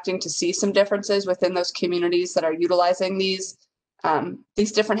expecting to see some differences within those communities that are utilizing these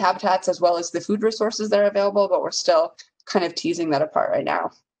different habitats, as well as the food resources that are available, but we're still kind of teasing that apart right now.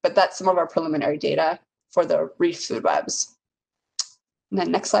 But that's some of our preliminary data for the reef food webs. And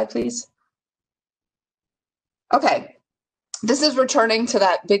then next slide, please. Okay, this is returning to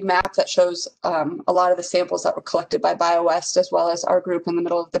that big map that shows a lot of the samples that were collected by BioWest, as well as our group in the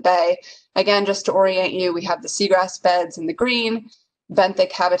middle of the bay. Again, just to orient you, we have the seagrass beds in the green,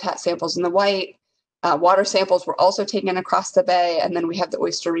 benthic habitat samples in the white. Water samples were also taken across the bay, and then we have the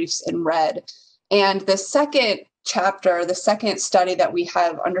oyster reefs in red. And the second chapter, the second study that we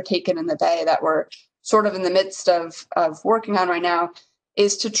have undertaken in the bay that we're sort of in the midst of working on right now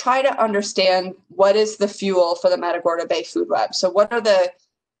is to try to understand what is the fuel for the Matagorda Bay food web. So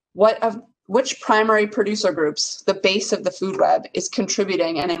which primary producer groups, the base of the food web, is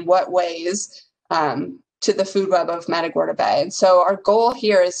contributing, and in what ways to the food web of Matagorda Bay. And so our goal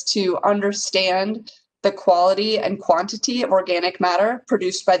here is to understand the quality and quantity of organic matter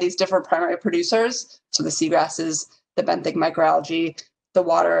produced by these different primary producers. So the seagrasses, the benthic microalgae, the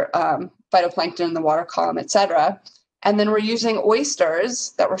water phytoplankton in the water column, et cetera. And then we're using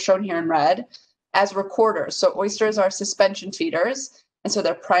oysters that were shown here in red as recorders. So oysters are suspension feeders. And so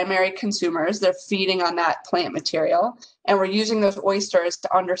they're primary consumers. They're feeding on that plant material. And we're using those oysters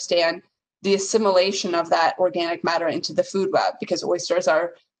to understand the assimilation of that organic matter into the food web, because oysters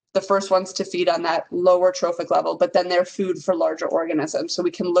are the first ones to feed on that lower trophic level, but then they're food for larger organisms. So we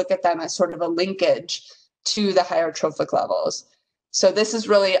can look at them as sort of a linkage to the higher trophic levels. So this is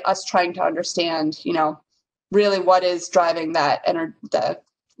really us trying to understand, really what is driving that the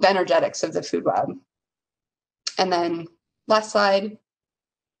energetics of the food web. And then last slide.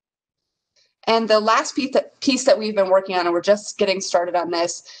 And the last piece that we've been working on, and we're just getting started on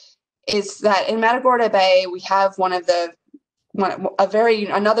this, is that in Matagorda Bay, we have another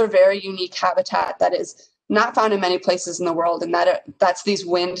very unique habitat that is not found in many places in the world, and that's these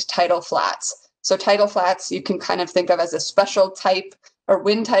wind tidal flats. So tidal flats you can kind of think of as a special type, or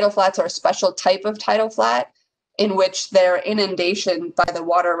wind tidal flats are a special type of tidal flat in which their inundation by the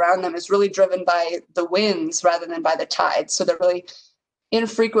water around them is really driven by the winds rather than by the tides. So they're really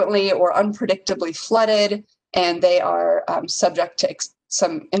infrequently or unpredictably flooded, and they are subject to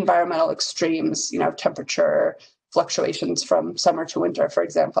some environmental extremes, temperature fluctuations from summer to winter, for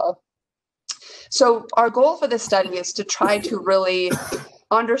example. So our goal for this study is to try to really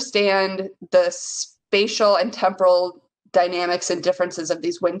understand the spatial and temporal dynamics and differences of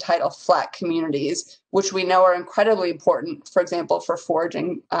these wind tidal flat communities, which we know are incredibly important, for example, for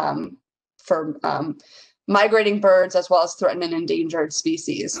foraging, for migrating birds, as well as threatened and endangered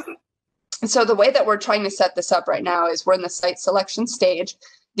species. And so the way that we're trying to set this up right now is we're in the site selection stage.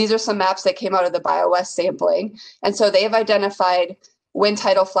 These are some maps that came out of the BioWest sampling. And so they've identified wind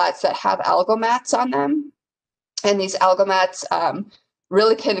tidal flats that have algomats on them. And these algomats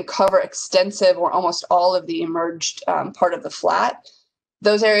really can cover extensive or almost all of the emerged part of the flat.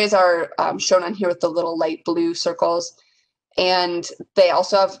 Those areas are shown on here with the little light blue circles. And they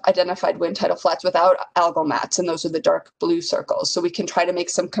also have identified wind tidal flats without algomats, and those are the dark blue circles. So we can try to make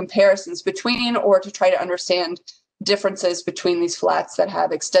some comparisons between, or to try to understand differences between these flats that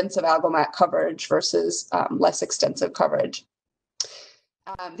have extensive algomat coverage versus less extensive coverage.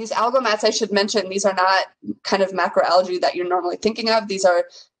 These algomats, I should mention, these are not kind of macroalgae that you're normally thinking of. These are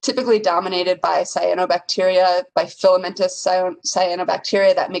typically dominated by cyanobacteria, by filamentous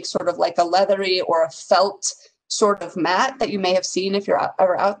cyanobacteria that make sort of like a leathery or a felt sort of mat that you may have seen if you're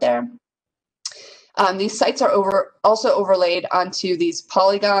ever out there. These sites are also overlaid onto these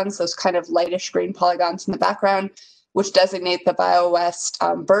polygons, those kind of lightish green polygons in the background, which designate the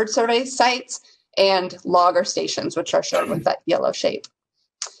BioWest bird survey sites, and logger stations, which are shown with that yellow shape.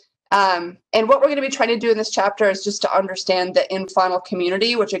 And what we're going to be trying to do in this chapter is just to understand the infaunal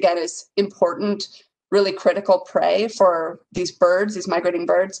community, which again is important, really critical prey for these birds, these migrating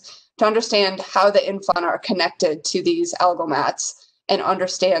birds, to understand how the infauna are connected to these algomats, and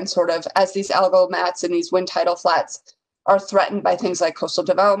understand sort of as these algomats and these wind tidal flats are threatened by things like coastal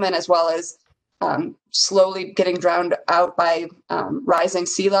development, as well as slowly getting drowned out by rising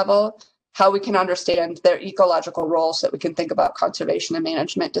sea level, how we can understand their ecological role so that we can think about conservation and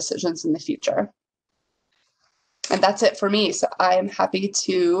management decisions in the future. And that's it for me. So I am happy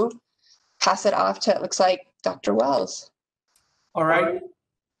to pass it off to, it looks like, Dr. Wells. All right.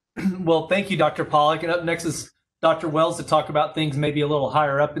 Well, thank you, Dr. Pollock. And up next is Dr. Wells to talk about things maybe a little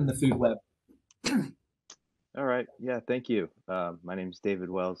higher up in the food web. All right. Yeah, thank you. My name is David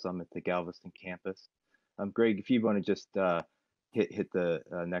Wells. I'm at the Galveston campus. Greg, if you want to just hit the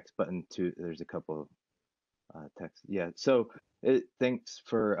next button too, there's a couple of texts. Yeah, so thanks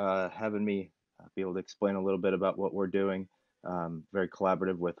for having me be able to explain a little bit about what we're doing. Very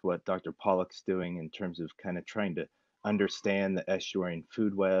collaborative with what Dr. Pollock's doing in terms of kind of trying to understand the estuarine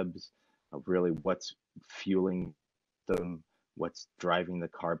food webs, really what's fueling them, what's driving the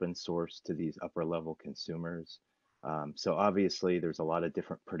carbon source to these upper level consumers. So obviously there's a lot of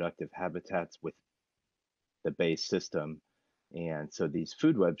different productive habitats with the bay system. And so these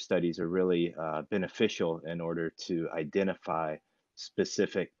food web studies are really beneficial in order to identify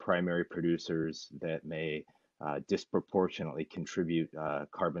specific primary producers that may disproportionately contribute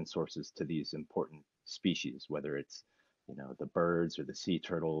carbon sources to these important species, whether it's the birds or the sea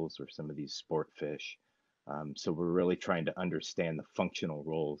turtles or some of these sport fish. So we're really trying to understand the functional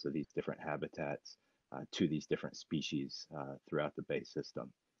roles of these different habitats to these different species throughout the bay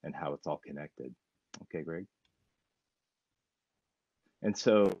system and how it's all connected. Okay, Greg. And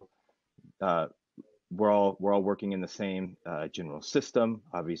so we're all working in the same general system.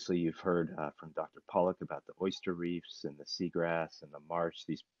 Obviously, you've heard from Dr. Pollock about the oyster reefs and the seagrass and the marsh,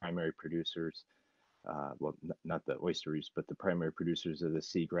 these primary producers. Well, not the oyster reefs, but the primary producers of the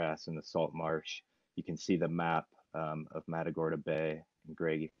seagrass and the salt marsh. You can see the map of Matagorda Bay. And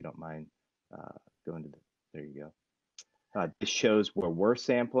Greg, if you don't mind going to there you go. This shows where we're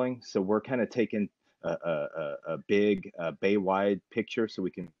sampling. So we're kind of taking a big bay-wide picture so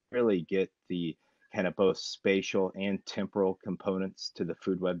we can really get the kind of both spatial and temporal components to the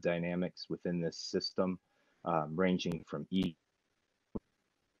food web dynamics within this system, ranging from east,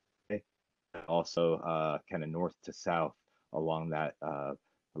 also kind of north to south along that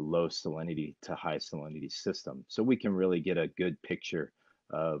low salinity to high salinity system. So we can really get a good picture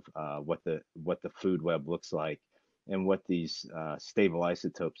of what the food web looks like and what these stable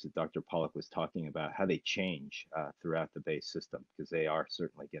isotopes that Dr. Pollock was talking about, how they change throughout the bay system, because they are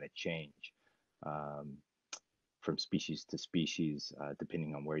certainly going to change from species to species,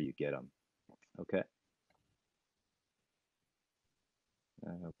 depending on where you get them. Okay.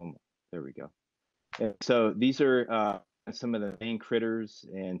 There we go. And so these are some of the main critters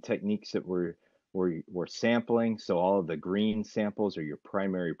and techniques that we're sampling. So all of the green samples are your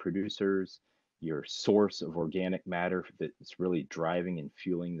primary producers, your source of organic matter that's really driving and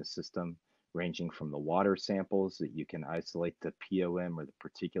fueling the system, ranging from the water samples that you can isolate the POM or the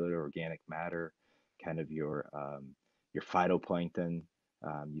particulate organic matter, kind of your phytoplankton.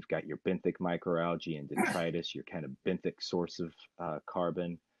 You've got your benthic microalgae and detritus, your kind of benthic source of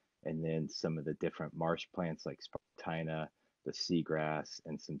carbon, and then some of the different marsh plants like spartina, the seagrass,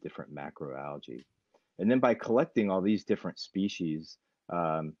 and some different macroalgae. And then by collecting all these different species,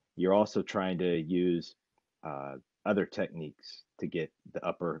 you're also trying to use other techniques to get the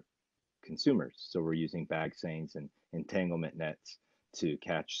upper consumers. So we're using bag seines and entanglement nets to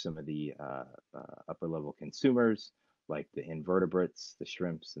catch some of the upper level consumers, like the invertebrates, the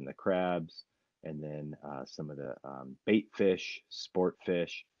shrimps and the crabs, and then some of the bait fish, sport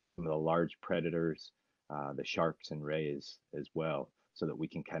fish, some of the large predators, the sharks and rays as well, so that we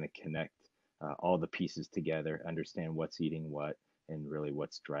can kind of connect all the pieces together, understand what's eating what, and really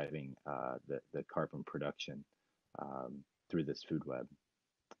what's driving the carbon production through this food web.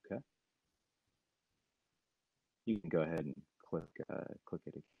 Okay. You can go ahead and click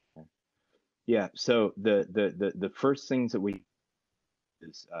it again. Yeah. So the first things that we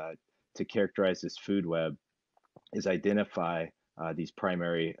is to characterize this food web is identify these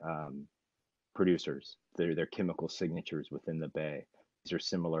primary producers, their chemical signatures within the bay. These are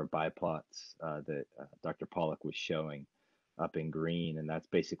similar biplots that Dr. Pollock was showing up in green, and that's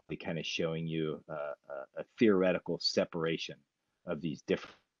basically kind of showing you a theoretical separation of these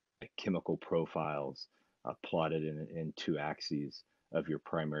different chemical profiles plotted in two axes of your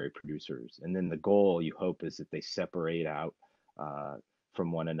primary producers. And then the goal, you hope, is that they separate out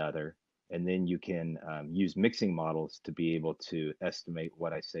from one another. And then you can use mixing models to be able to estimate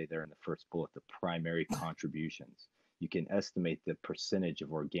what I say there in the first bullet, the primary contributions. You can estimate the percentage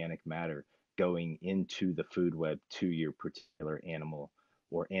of organic matter going into the food web to your particular animal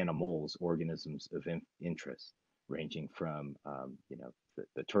or animals, organisms of interest, ranging from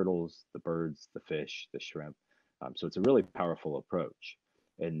the turtles, the birds, the fish, the shrimp. So it's a really powerful approach.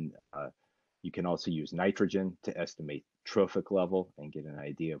 And you can also use nitrogen to estimate trophic level and get an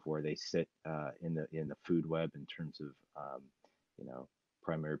idea of where they sit in the food web in terms of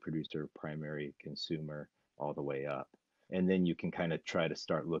primary producer, primary consumer, all the way up. And then you can kind of try to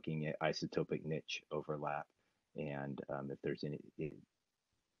start looking at isotopic niche overlap and if there's any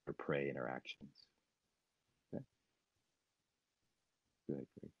prey interactions. Okay. Good.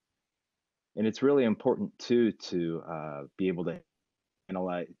 And it's really important too to be able to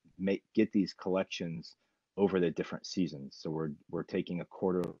analyze, get these collections over the different seasons. So we're taking a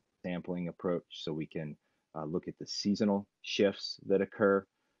quarter sampling approach so we can look at the seasonal shifts that occur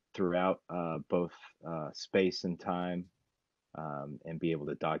throughout both space and time, and be able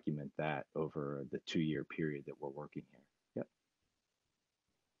to document that over the 2-year period that we're working here. Yep.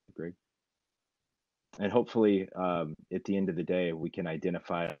 Great. And hopefully at the end of the day, we can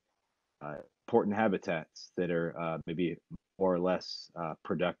identify important habitats that are maybe more or less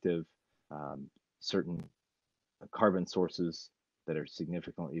productive, certain carbon sources that are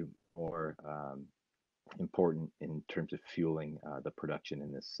significantly more important in terms of fueling the production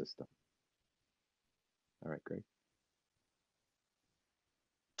in this system. All right, great.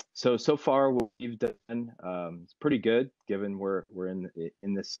 So far what we've done is pretty good, given we're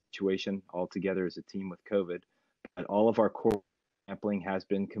in this situation all together as a team with COVID. But all of our core sampling has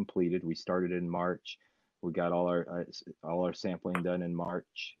been completed. We started in March. We got all our sampling done in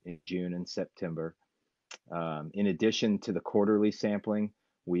March, in June, and September. In addition to the quarterly sampling,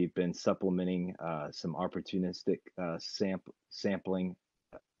 we've been supplementing some opportunistic sampling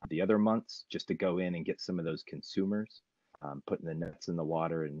the other months just to go in and get some of those consumers, putting the nets in the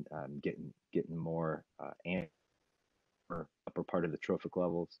water and getting more upper part of the trophic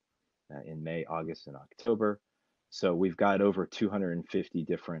levels in May, August, and October. So we've got over 250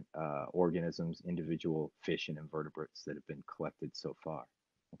 different organisms, individual fish and invertebrates that have been collected so far.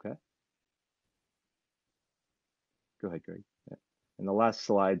 Okay. Go ahead, Greg. Yeah. And the last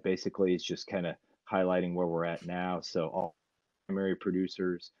slide basically is just kind of highlighting where we're at now. So all primary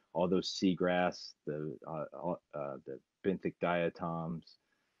producers, all those seagrass, the benthic diatoms,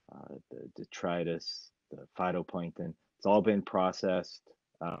 the detritus, the phytoplankton, it's all been processed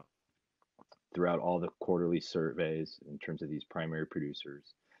throughout all the quarterly surveys in terms of these primary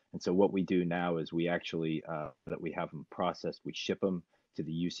producers. And so what we do now is we actually, that we have them processed, we ship them to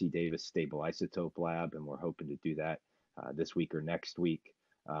the UC Davis Stable Isotope Lab, and we're hoping to do that this week or next week,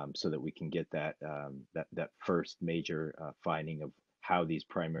 so that we can get that that first major finding of how these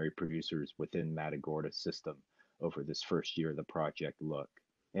primary producers within Matagorda system over this first year of the project look.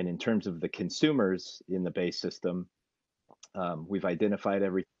 And in terms of the consumers in the Bay system, we've identified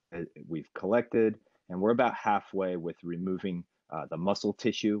everything we've collected, and we're about halfway with removing the muscle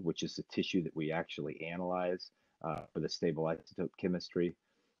tissue, which is the tissue that we actually analyze for the stable isotope chemistry.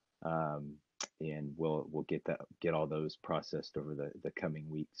 And we'll get all those processed over the coming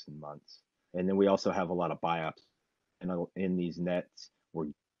weeks and months. And then we also have a lot of biopsies in these nets. We're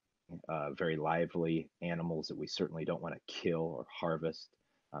very lively animals that we certainly don't want to kill or harvest.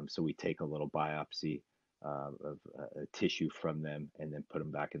 So we take a little biopsy of tissue from them and then put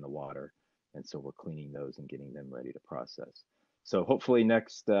them back in the water. And so we're cleaning those and getting them ready to process. So hopefully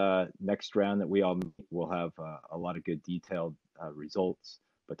next round that we all meet, we'll have a lot of good detailed results,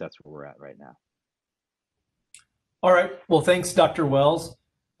 but that's where we're at right now. All right. Well, thanks, Dr. Wells.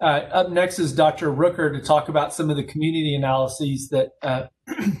 Up next is Dr. Rooker to talk about some of the community analyses that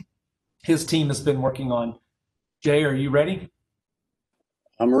his team has been working on. Jay, are you ready?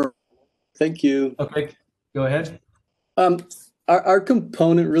 I'm ready. Thank you. Okay, go ahead. Our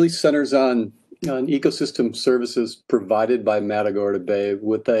component really centers on ecosystem services provided by Matagorda Bay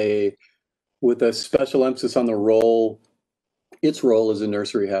with a special emphasis on its role as a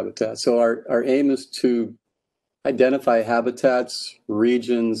nursery habitat. So our aim is to identify habitats,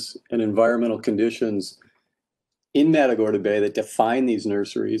 regions, and environmental conditions in Matagorda Bay that define these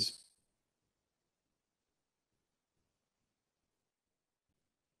nurseries.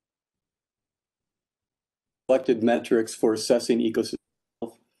 Selected metrics for assessing ecosystem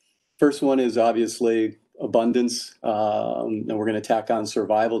health. First one is obviously abundance, and we're going to tack on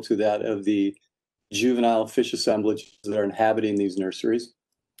survival to that of the juvenile fish assemblages that are inhabiting these nurseries.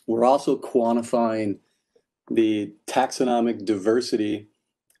 We're also quantifying the taxonomic diversity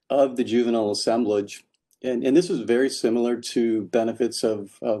of the juvenile assemblage. And this is very similar to benefits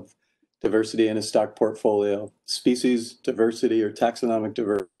of diversity in a stock portfolio. Species diversity or taxonomic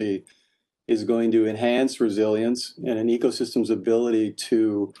diversity is going to enhance resilience and an ecosystem's ability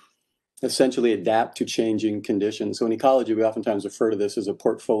to essentially adapt to changing conditions. So in ecology, we oftentimes refer to this as a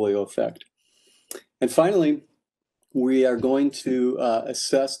portfolio effect. And finally, we are going to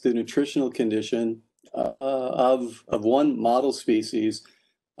assess the nutritional condition of one model species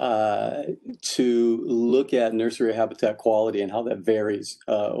to look at nursery habitat quality and how that varies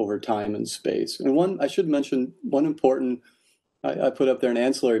over time and space. And I should mention one important, I put up there an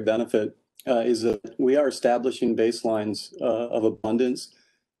ancillary benefit, is that we are establishing baselines of abundance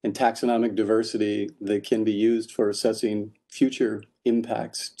and taxonomic diversity that can be used for assessing future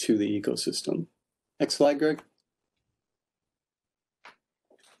impacts to the ecosystem. Next slide, Greg.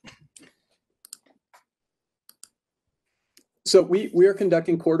 So we are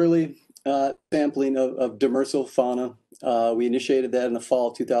conducting quarterly sampling of demersal fauna. We initiated that in the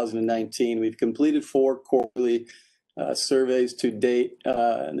fall of 2019. We've completed 4 quarterly surveys to date,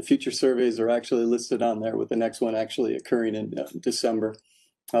 and the future surveys are actually listed on there, with the next one actually occurring in December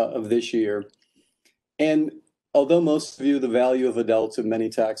of this year. And although most view the value of adults in many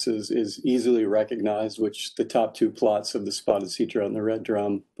taxes is easily recognized, which the top 2 plots of the spotted sea trout and the red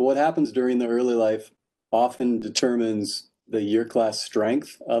drum, but what happens during the early life often determines the year class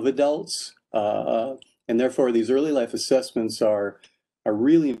strength of adults. And therefore, these early life assessments are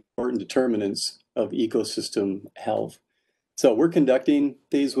really important determinants of ecosystem health. So we're conducting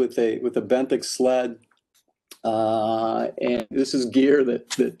these with a benthic sled. And this is gear that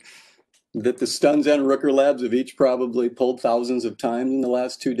the Stuns and Rooker labs have each probably pulled thousands of times in the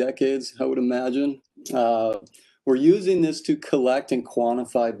last 2 decades, I would imagine. We're using this to collect and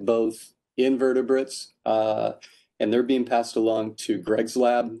quantify both invertebrates, and they're being passed along to Greg's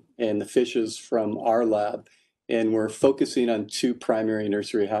lab and the fishes from our lab. And we're focusing on two primary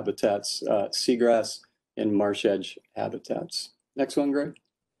nursery habitats, seagrass and marsh edge habitats. Next one, Greg.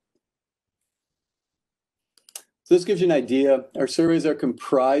 So this gives you an idea. Our surveys are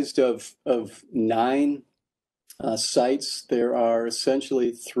comprised of 9 sites. There are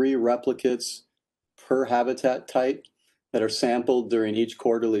essentially 3 replicates per habitat type that are sampled during each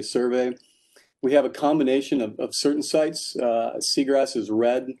quarterly survey. We have a combination of certain sites. Seagrass is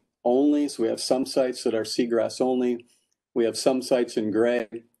red only, so we have some sites that are seagrass only. We have some sites in gray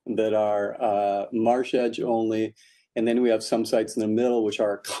that are marsh edge only. And then we have some sites in the middle, which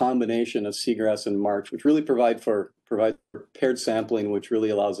are a combination of seagrass and marsh, which really provide for paired sampling, which really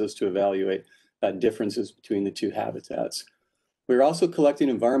allows us to evaluate differences between the 2 habitats. We're also collecting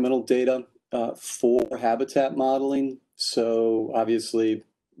environmental data for habitat modeling. So obviously,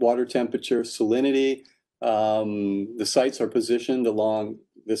 water temperature, salinity. The sites are positioned along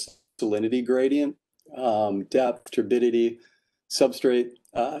this salinity gradient, depth, turbidity, substrate,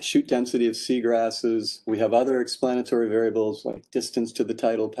 shoot density of seagrasses. We have other explanatory variables like distance to the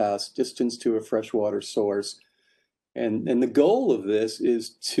tidal pass, distance to a freshwater source. And the goal of this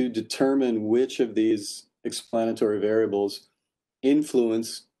is to determine which of these explanatory variables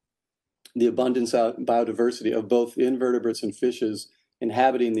influence the abundance biodiversity of both invertebrates and fishes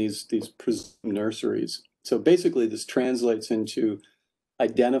inhabiting these presumed nurseries. So basically this translates into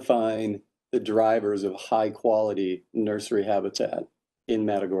identifying the drivers of high quality nursery habitat in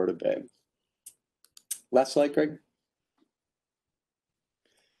Matagorda Bay. Last slide, Greg.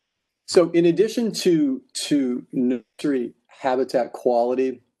 So in addition to nursery habitat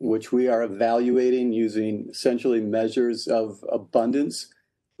quality, which we are evaluating using essentially measures of abundance,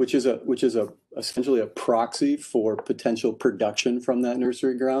 which is essentially a proxy for potential production from that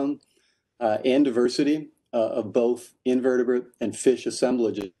nursery ground, and diversity of both invertebrate and fish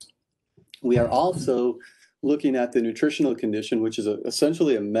assemblages. We are also looking at the nutritional condition, which is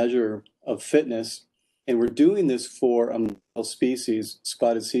essentially a measure of fitness. And we're doing this for a model species,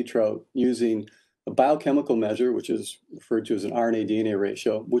 spotted sea trout, using a biochemical measure, which is referred to as an RNA-DNA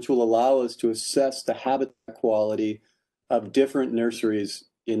ratio, which will allow us to assess the habitat quality of different nurseries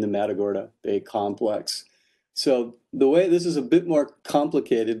in the Matagorda Bay complex. So the way this is a bit more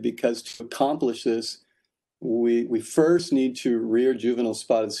complicated because to accomplish this, we first need to rear juvenile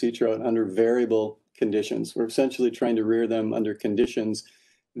spotted sea trout under variable conditions. We're essentially trying to rear them under conditions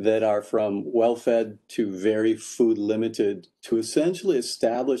that are from well-fed to very food limited to essentially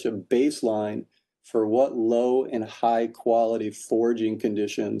establish a baseline for what low and high quality foraging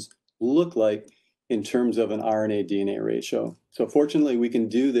conditions look like in terms of an RNA-DNA ratio. So fortunately, we can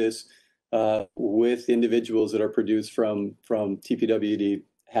do this with individuals that are produced from TPWD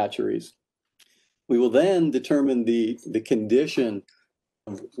hatcheries. We will then determine the condition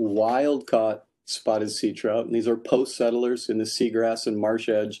of wild-caught spotted sea trout, and these are post-settlers in the seagrass and marsh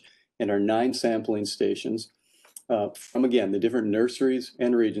edge and our 9 sampling stations from, again, the different nurseries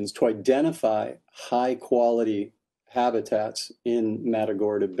and regions to identify high-quality habitats in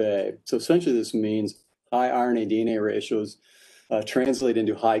Matagorda Bay. So essentially this means high RNA-DNA ratios translate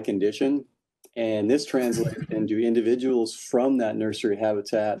into high condition, and this translates into individuals from that nursery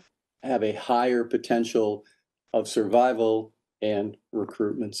habitat have a higher potential of survival and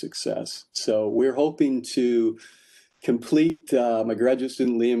recruitment success. So we're hoping to complete, my graduate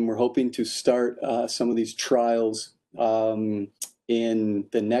student Liam, we're hoping to start some of these trials in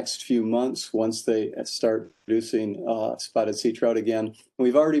the next few months once they start producing spotted sea trout again. And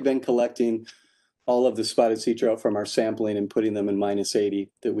we've already been collecting all of the spotted sea trout from our sampling and putting them in -80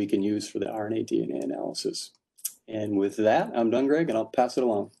 that we can use for the RNA-DNA analysis. And with that, I'm done, Greg, and I'll pass it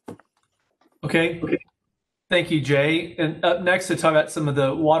along. Okay. Thank you, Jay. And up next to talk about some of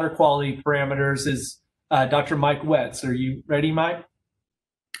the water quality parameters is Dr. Mike Wetz. Are you ready, Mike?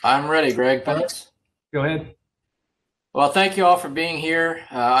 I'm ready, Greg. Thanks. Go ahead. Well, thank you all for being here.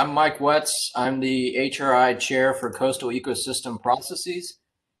 I'm Mike Wetz. I'm the HRI chair for Coastal Ecosystem Processes.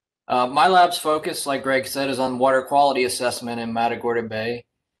 My lab's focus, like Greg said, is on water quality assessment in Matagorda Bay.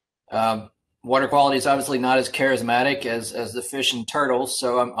 Water quality is obviously not as charismatic as the fish and turtles,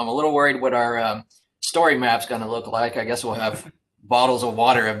 so I'm a little worried what our story map's going to look like. I guess we'll have bottles of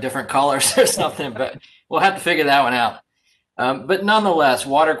water of different colors or something, but we'll have to figure that one out. But nonetheless,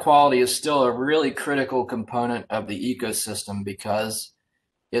 water quality is still a really critical component of the ecosystem because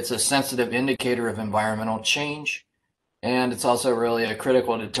it's a sensitive indicator of environmental change, and it's also really a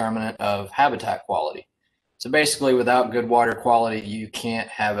critical determinant of habitat quality. So basically, without good water quality, you can't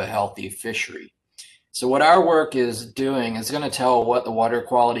have a healthy fishery. So what our work is doing is going to tell what the water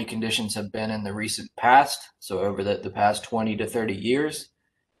quality conditions have been in the recent past, so over the past 20 to 30 years,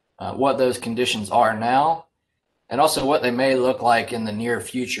 what those conditions are now, and also what they may look like in the near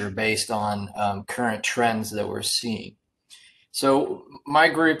future based on current trends that we're seeing. So my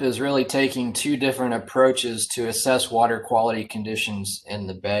group is really taking two different approaches to assess water quality conditions in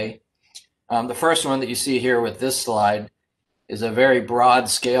the Bay. The first one that you see here with this slide is a very broad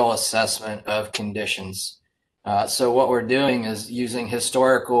scale assessment of conditions. So what we're doing is using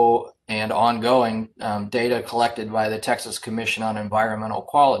historical and ongoing data collected by the Texas Commission on Environmental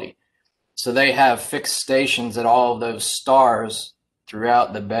Quality. So they have fixed stations at all of those stars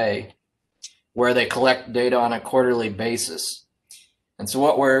throughout the Bay where they collect data on a quarterly basis. And so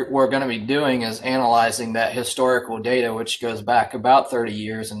what we're going to be doing is analyzing that historical data, which goes back about 30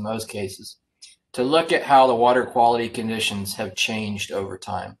 years in most cases, to look at how the water quality conditions have changed over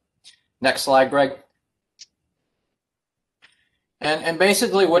time. Next slide, Greg. And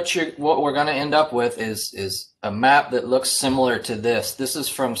basically what we're going to end up with is a map that looks similar to this. This is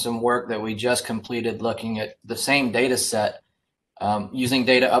from some work that we just completed looking at the same data set using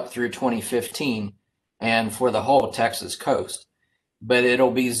data up through 2015 and for the whole Texas coast. But it'll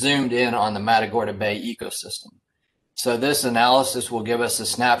be zoomed in on the Matagorda Bay ecosystem. So this analysis will give us a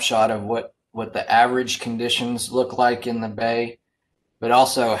snapshot of what the average conditions look like in the Bay, but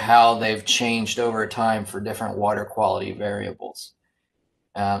also how they've changed over time for different water quality variables.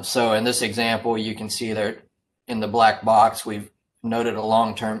 So in this example, you can see that in the black box, we've noted a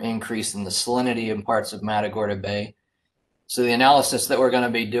long-term increase in the salinity in parts of Matagorda Bay. So the analysis that we're going to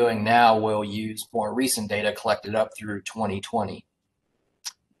be doing now will use more recent data collected up through 2020.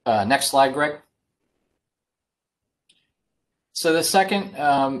 Next slide, Greg. So the second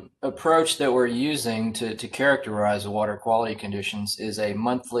approach that we're using to characterize the water quality conditions is a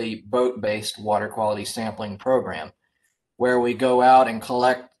monthly boat-based water quality sampling program, where we go out and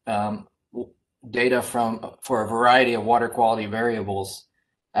collect data for a variety of water quality variables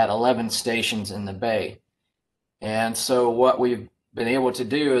at 11 stations in the Bay. And so what we've been able to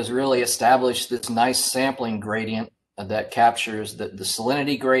do is really establish this nice sampling gradient that captures the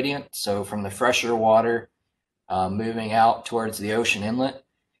salinity gradient, so from the fresher water moving out towards the ocean inlet,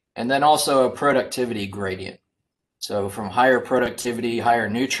 and then also a productivity gradient. So from higher productivity, higher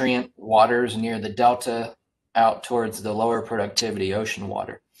nutrient waters near the delta out towards the lower productivity ocean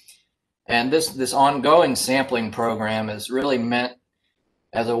water. And this ongoing sampling program is really meant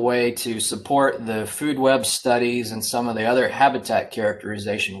as a way to support the food web studies and some of the other habitat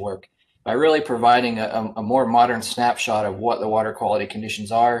characterization work by really providing a more modern snapshot of what the water quality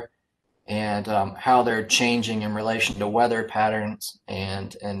conditions are and how they're changing in relation to weather patterns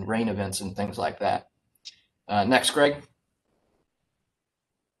and rain events and things like that. Next, Greg.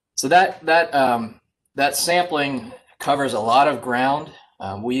 So that sampling covers a lot of ground.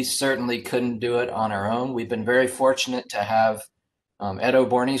 We certainly couldn't do it on our own. We've been very fortunate to have Ed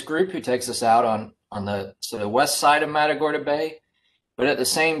O'Borney's group, who takes us out on the sort of west side of Matagorda Bay. But at the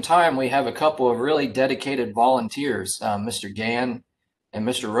same time, we have a couple of really dedicated volunteers, Mr. Gann and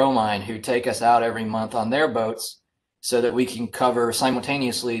Mr. Romine, who take us out every month on their boats so that we can cover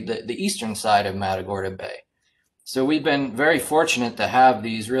simultaneously the eastern side of Matagorda Bay. So we've been very fortunate to have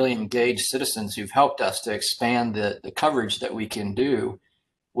these really engaged citizens who've helped us to expand the coverage that we can do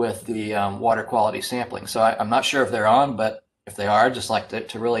with the water quality sampling. So I'm not sure if they're on, but if they are, I'd just like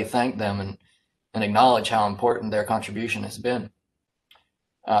to really thank them and acknowledge how important their contribution has been.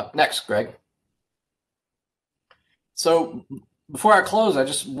 Next, Greg. So before I close, I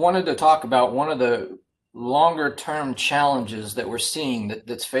just wanted to talk about one of the longer term challenges that we're seeing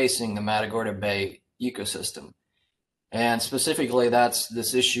that's facing the Matagorda Bay ecosystem. And specifically, that's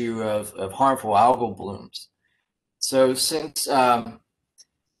this issue of harmful algal blooms. So since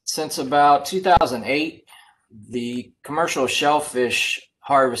about 2008, the commercial shellfish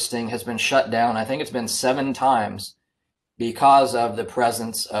harvesting has been shut down. I think it's been 7 times because of the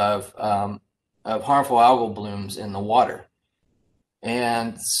presence of harmful algal blooms in the water.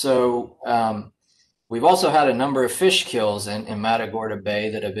 And so we've also had a number of fish kills in Matagorda Bay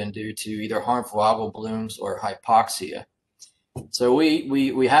that have been due to either harmful algal blooms or hypoxia. So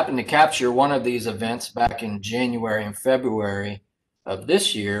we happened to capture one of these events back in January and February of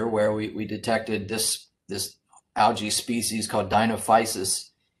this year, where we detected this algae species called Dinophysis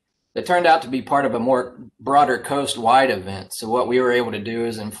that turned out to be part of a more broader coast-wide event. So what we were able to do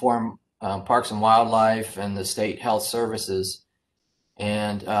is inform Parks and Wildlife and the State Health Services,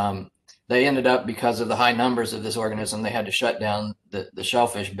 and they ended up, because of the high numbers of this organism, they had to shut down the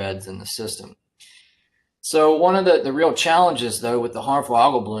shellfish beds in the system. So one of the real challenges, though, with the harmful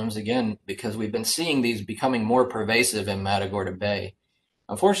algal blooms, again, because we've been seeing these becoming more pervasive in Matagorda Bay,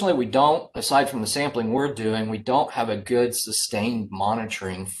 unfortunately, we don't, aside from the sampling we're doing, we don't have a good sustained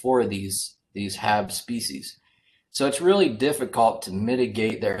monitoring for these HAB species. So it's really difficult to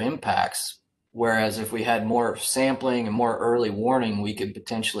mitigate their impacts. Whereas if we had more sampling and more early warning, we could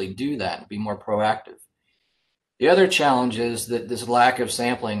potentially do that and be more proactive. The other challenge is that this lack of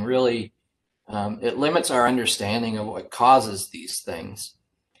sampling really, it limits our understanding of what causes these things.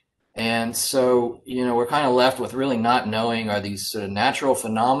 And so, we're kind of left with really not knowing, are these sort of natural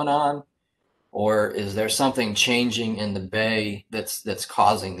phenomenon, or is there something changing in the bay that's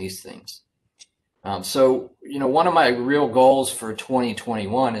causing these things? So, one of my real goals for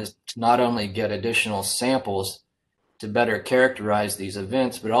 2021 is to not only get additional samples to better characterize these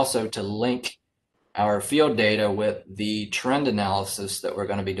events, but also to link our field data with the trend analysis that we're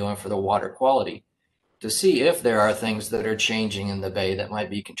going to be doing for the water quality to see if there are things that are changing in the bay that might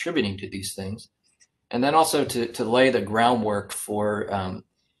be contributing to these things. And then also to lay the groundwork for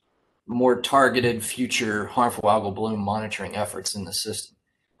more targeted future harmful algal bloom monitoring efforts in the system.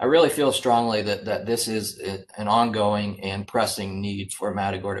 I really feel strongly that this is an ongoing and pressing need for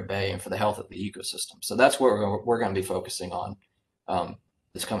Matagorda Bay and for the health of the ecosystem. So that's what we're going to be focusing on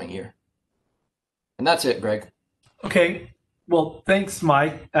this coming year. And that's it, Greg. Okay. Well, thanks,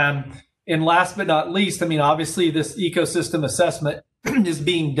 Mike. And last but not least, obviously this ecosystem assessment is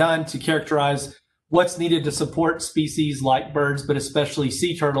being done to characterize what's needed to support species like birds, but especially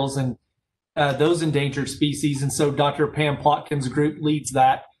sea turtles and those endangered species. And so Dr. Pam Plotkin's group leads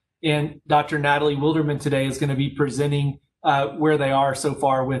that. And Dr. Natalie Wilderman today is going to be presenting where they are so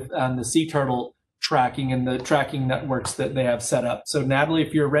far with the sea turtle tracking and the tracking networks that they have set up. So Natalie,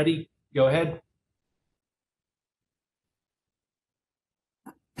 if you're ready, go ahead.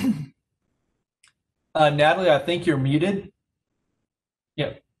 Natalie, I think you're muted.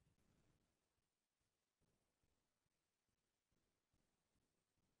 Yeah.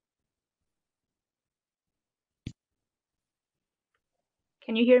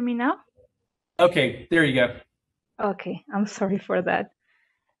 Can you hear me now? Okay, there you go. Okay, I'm sorry for that.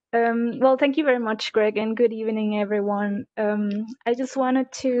 Well, thank you very much, Greg, and good evening, everyone. I just wanted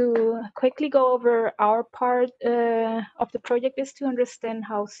to quickly go over our part of the project is to understand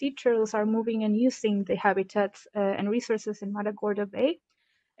how sea turtles are moving and using the habitats and resources in Matagorda Bay.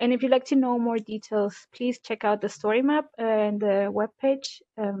 And if you'd like to know more details, please check out the story map and the webpage.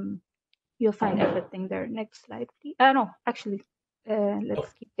 You'll find everything there. Next slide, please. No, actually,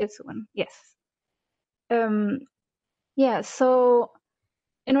 let's keep this one. Yes. Yeah, so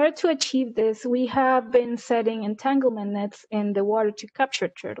in order to achieve this, we have been setting entanglement nets in the water to capture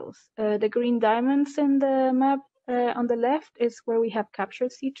turtles. The green diamonds in the map on the left is where we have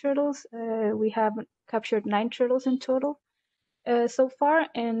captured sea turtles. We have captured 9 turtles in total so far,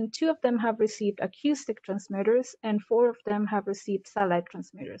 and 2 of them have received acoustic transmitters, and 4 of them have received satellite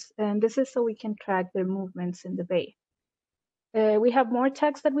transmitters. And this is so we can track their movements in the bay. We have more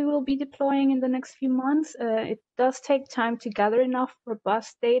tags that we will be deploying in the next few months. It does take time to gather enough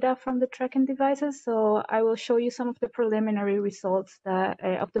robust data from the tracking devices, so I will show you some of the preliminary results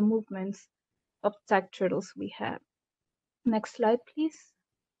of the movements of tagged turtles we have. Next slide, please.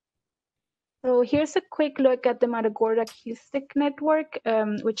 So here's a quick look at the Matagorda acoustic network,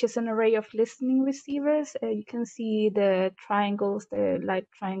 which is an array of listening receivers. You can see the triangles, the light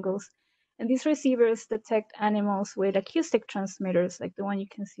triangles. And these receivers detect animals with acoustic transmitters, like the one you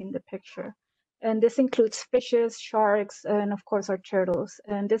can see in the picture. And this includes fishes, sharks, and of course our turtles.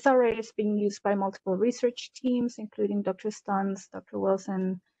 And this array is being used by multiple research teams, including Dr. Stunn's, Dr. Wells,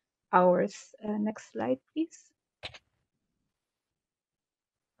 and ours. Next slide, please.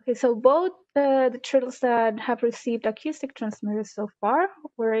 Okay, so both the turtles that have received acoustic transmitters so far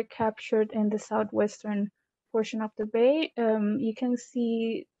were captured in the southwestern portion of the bay. You can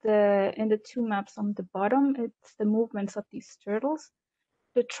see in the 2 maps on the bottom, it's the movements of these turtles.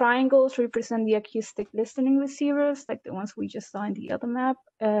 The triangles represent the acoustic listening receivers, like the ones we just saw in the other map,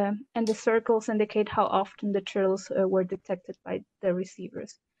 and the circles indicate how often the turtles were detected by the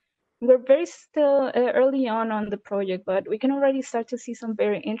receivers. We're very still early on the project, but we can already start to see some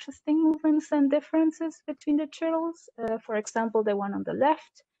very interesting movements and differences between the turtles. For example, the one on the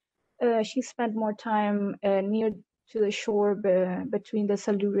left, she spent more time near to the shore between the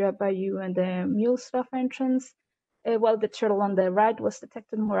Saluria Bayou and the Mulestuff entrance, while the turtle on the right was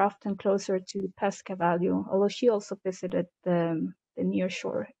detected more often closer to Pescavallo, although she also visited the near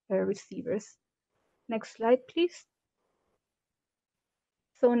shore receivers. Next slide, please.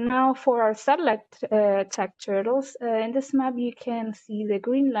 So now for our satellite tag turtles, in this map you can see the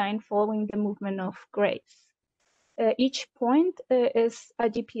green line following the movement of grays. Each point is a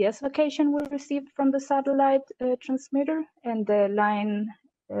GPS location we received from the satellite transmitter, and the line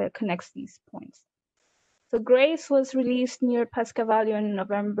connects these points. So Grace was released near Pascavallo in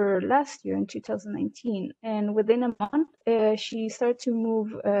November last year in 2019, and within a month she started to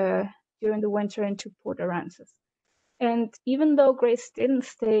move during the winter into Port Aransas. And even though Grace didn't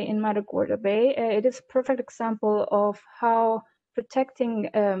stay in Matagorda Bay, it is a perfect example of how protecting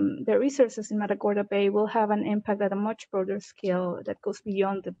the resources in Matagorda Bay will have an impact at a much broader scale that goes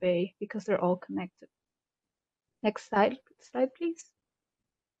beyond the bay because they're all connected. Next slide please.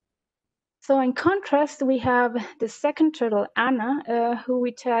 So in contrast, we have the second turtle, Anna, who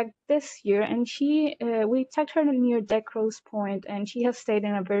we tagged this year, and we tagged her near Decros Point, and she has stayed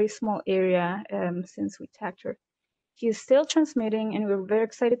in a very small area since we tagged her. She is still transmitting, and we're very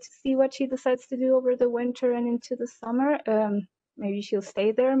excited to see what she decides to do over the winter and into the summer. Maybe she'll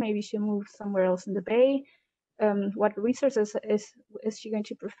stay there, maybe she'll move somewhere else in the bay. What resources is she going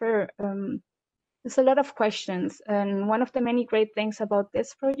to prefer? There's a lot of questions, and one of the many great things about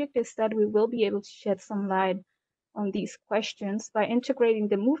this project is that we will be able to shed some light on these questions by integrating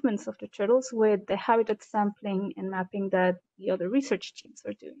the movements of the turtles with the habitat sampling and mapping that the other research teams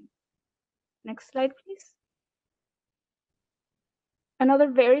are doing. Next slide, please.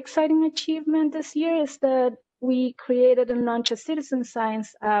 Another very exciting achievement this year is that we created and launched a citizen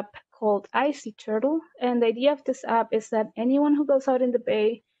science app called Icy Turtle. And the idea of this app is that anyone who goes out in the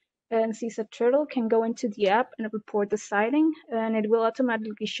bay and sees a turtle can go into the app and report the sighting, and it will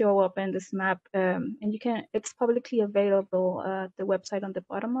automatically show up in this map. And it's publicly available at the website on the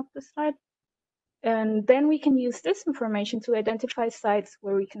bottom of the slide. And then we can use this information to identify sites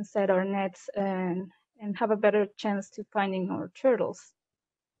where we can set our nets and have a better chance to finding our turtles.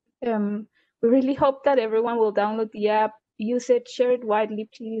 We really hope that everyone will download the app, use it, share it widely,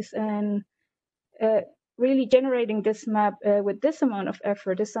 please. And really generating this map with this amount of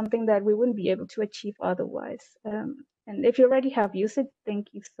effort is something that we wouldn't be able to achieve otherwise. And if you already have used it, thank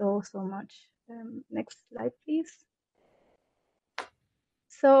you so much. Next slide, please.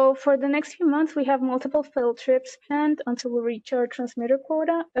 So for the next few months, we have multiple field trips planned until we reach our transmitter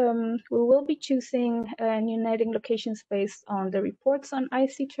quota. We will be choosing new netting locations based on the reports on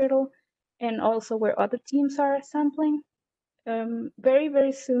Icy Turtle and also where other teams are sampling. Very,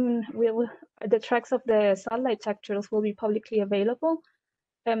 very soon, the tracks of the satellite tag turtles will be publicly available.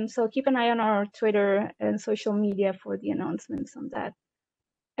 So keep an eye on our Twitter and social media for the announcements on that.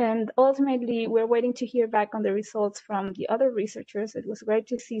 And ultimately, we're waiting to hear back on the results from the other researchers. It was great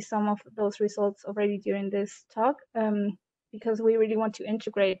to see some of those results already during this talk, because we really want to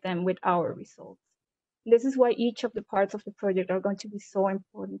integrate them with our results. This is why each of the parts of the project are going to be so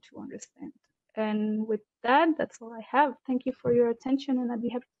important to understand. And with that, that's all I have. Thank you for your attention, and I'd be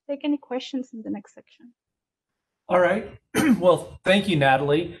happy to take any questions in the next section. All right. Well, thank you,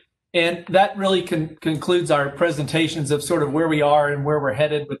 Natalie. And that really concludes our presentations of sort of where we are and where we're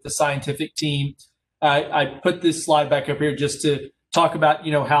headed with the scientific team. I put this slide back up here just to talk about,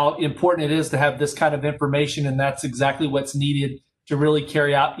 how important it is to have this kind of information, and that's exactly what's needed to really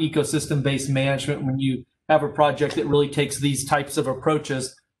carry out ecosystem-based management when you have a project that really takes these types of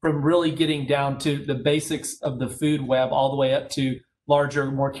approaches from really getting down to the basics of the food web all the way up to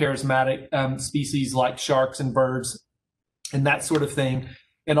larger, more charismatic species like sharks and birds and that sort of thing.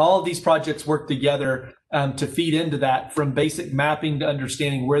 And all of these projects work together to feed into that, from basic mapping to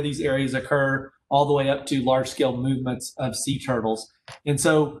understanding where these areas occur, all the way up to large-scale movements of sea turtles. And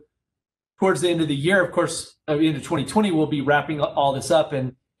so towards the end of the year, of course, into 2020, we'll be wrapping all this up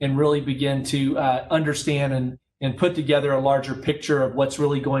and really begin to understand and put together a larger picture of what's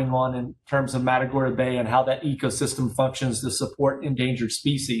really going on in terms of Matagorda Bay and how that ecosystem functions to support endangered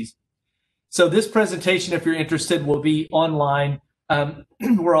species. So this presentation, if you're interested, will be online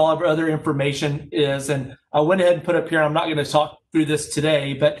where all of our other information is. And I went ahead and put up here, I'm not going to talk through this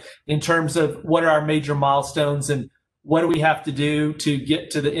today, but in terms of what are our major milestones and what do we have to do to get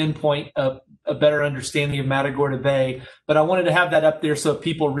to the end point of a better understanding of Matagorda Bay. But I wanted to have that up there so if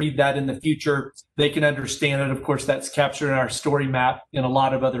people read that in the future, they can understand it. Of course, that's captured in our story map in a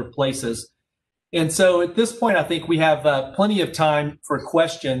lot of other places. And so at this point, I think we have plenty of time for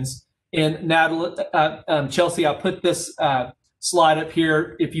questions. And Natalie, Chelsea, I'll put this slide up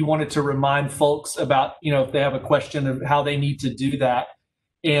here if you wanted to remind folks about, if they have a question of how they need to do that.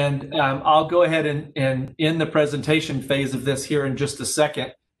 And I'll go ahead and end the presentation phase of this here in just a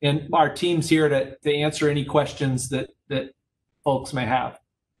second. And our team's here to answer any questions that folks may have.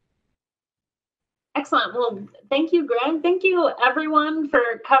 Excellent. Well, thank you, Greg. Thank you, everyone, for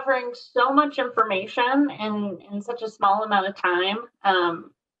covering so much information in such a small amount of time.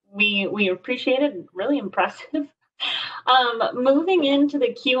 We appreciate it. Really impressive. Moving into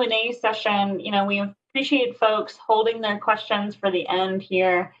the Q&A session, we appreciate folks holding their questions for the end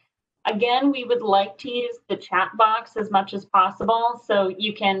here. Again, we would like to use the chat box as much as possible. So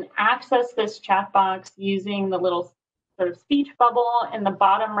you can access this chat box using the little sort of speech bubble in the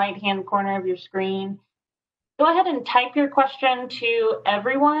bottom right-hand corner of your screen. Go ahead and type your question to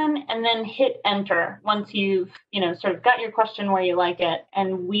everyone and then hit enter once you've, sort of got your question where you like it,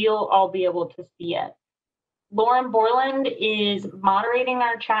 and we'll all be able to see it. Lauren Borland is moderating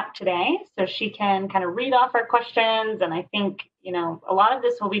our chat today, so she can kind of read off our questions. And I think, a lot of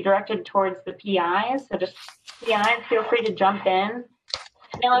this will be directed towards the PIs. So just PIs, feel free to jump in.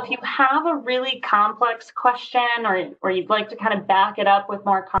 Now, if you have a really complex question or you'd like to kind of back it up with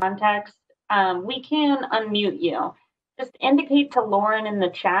more context, we can unmute you. Just indicate to Lauren in the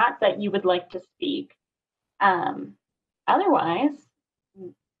chat that you would like to speak. Otherwise,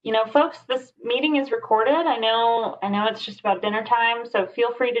 folks, this meeting is recorded. I know it's just about dinner time, so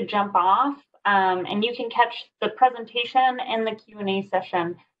feel free to jump off, and you can catch the presentation and the Q&A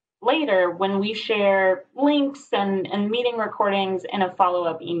session later when we share links and meeting recordings in a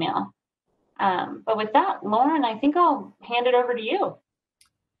follow-up email. But with that, Lauren, I think I'll hand it over to you.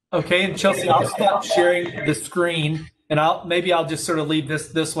 Okay, and Chelsea, I'll stop sharing the screen, and I'll just sort of leave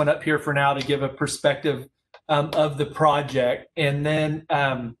this one up here for now to give a perspective of the project, and then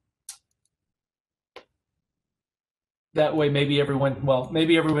that way maybe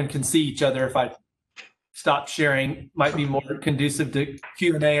everyone can see each other. If I stop sharing, might be more conducive to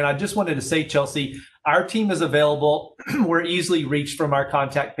Q&A. And I just wanted to say, Chelsea, our team is available. We're easily reached from our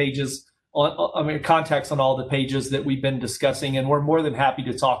contact pages. Contacts on all the pages that we've been discussing, and we're more than happy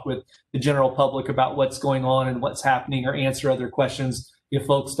to talk with the general public about what's going on and what's happening, or answer other questions if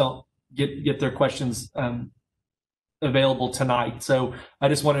folks don't get their questions available tonight. So I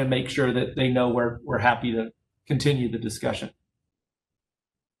just wanted to make sure that they know we're happy to continue the discussion.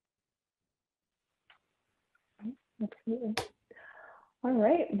 Absolutely. All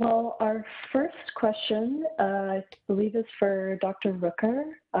right, well, our first question, I believe, is for Dr. Rooker.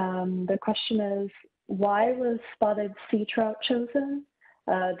 The question is, why was spotted sea trout chosen?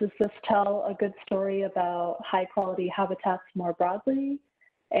 Does this tell a good story about high quality habitats more broadly?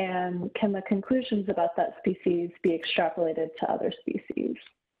 And can the conclusions about that species be extrapolated to other species?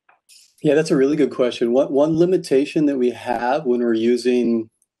 Yeah, that's a really good question. One limitation that we have when we're using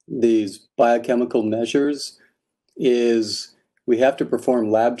these biochemical measures is we have to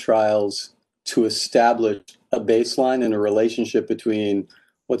perform lab trials to establish a baseline and a relationship between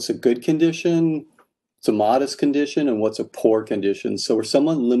what's a good condition, what's a modest condition, and what's a poor condition. So we're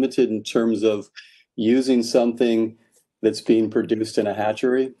somewhat limited in terms of using something that's being produced in a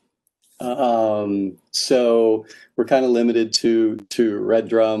hatchery. So we're kind of limited to red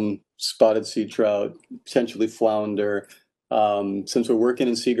drum, spotted sea trout, potentially flounder. Since we're working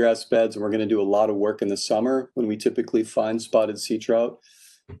in seagrass beds, and we're going to do a lot of work in the summer when we typically find spotted sea trout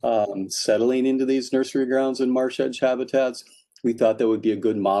settling into these nursery grounds and marsh edge habitats, we thought that would be a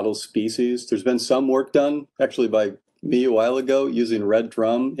good model species. There's been some work done actually by me a while ago using red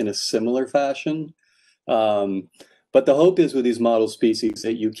drum in a similar fashion. But the hope is with these model species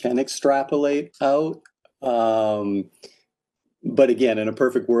that you can extrapolate out. But again, in a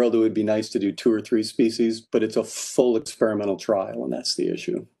perfect world, it would be nice to do 2 or 3 species, but it's a full experimental trial, and that's the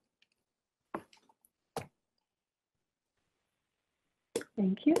issue.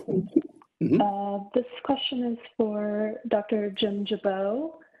 Thank you. Mm-hmm. This question is for Dr. Jim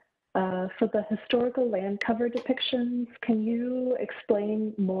Jabot. For the historical land cover depictions, can you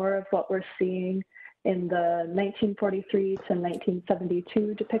explain more of what we're seeing in the 1943 to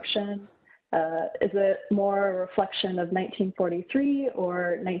 1972 depiction? Is it more a reflection of 1943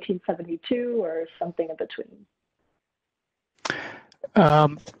 or 1972 or something in between?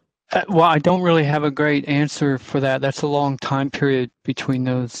 Well, I don't really have a great answer for that. That's a long time period between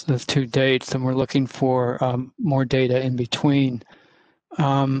those 2 dates, and we're looking for more data in between.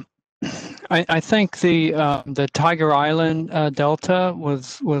 I think the Tiger Island Delta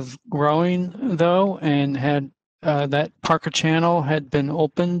was growing though, and had that Parker Channel had been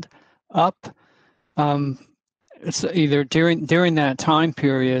opened up. It's either during that time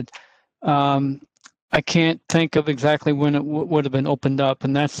period. I can't think of exactly when it would have been opened up,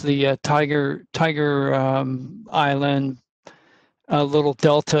 and that's the Tiger Island little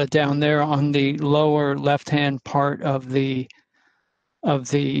delta down there on the lower left-hand part of the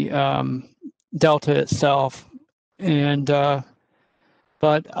delta itself. And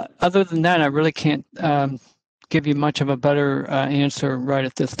But other than that, I really can't give you much of a better answer right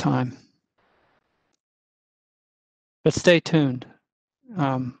at this time. But stay tuned.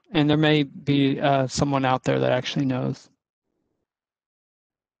 And there may be someone out there that actually knows.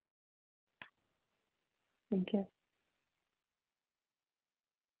 Thank you.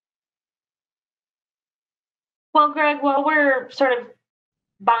 Well, Greg, while we're sort of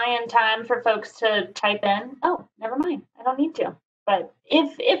buying time for folks to type in, oh, never mind, I don't need to. But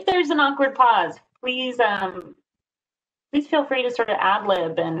if there's an awkward pause, please please feel free to sort of ad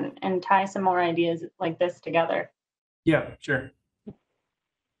lib and tie some more ideas like this together. Yeah, sure.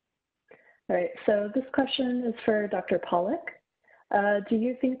 All right, so this question is for Dr. Pollack. Do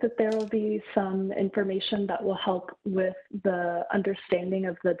you think that there will be some information that will help with the understanding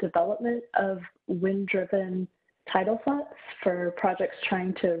of the development of wind-driven tidal flats for projects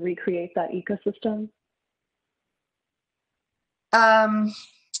trying to recreate that ecosystem?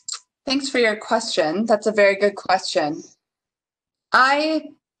 Thanks for your question. That's a very good question.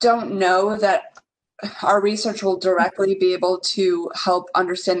 I don't know that our research will directly be able to help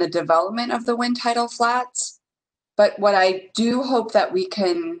understand the development of the wind tidal flats. But what I do hope that we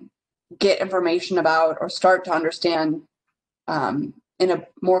can get information about or start to understand in a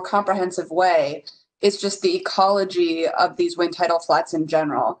more comprehensive way is just the ecology of these wind tidal flats in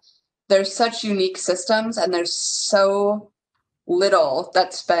general. There's such unique systems and there's so little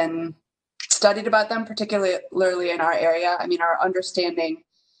that's been studied about them, particularly in our area. I mean, our understanding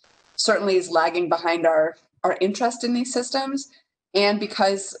certainly is lagging behind our interest in these systems. And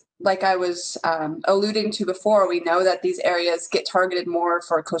because, like I was alluding to before, we know that these areas get targeted more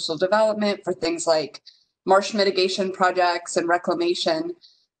for coastal development, for things like marsh mitigation projects and reclamation,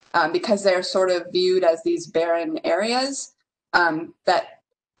 because they're sort of viewed as these barren areas, that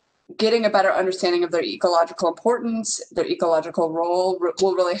getting a better understanding of their ecological importance, their ecological role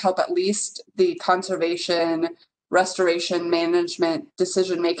will really help at least the conservation, restoration, management,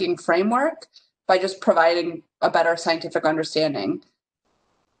 decision-making framework by just providing a better scientific understanding.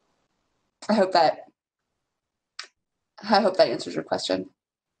 I hope that answers your question.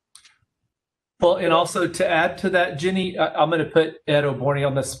 Well, and also to add to that, Jenny, I'm going to put Ed O'Borney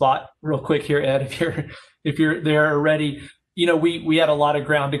on the spot real quick here, Ed, if you're there already. You know, we had a lot of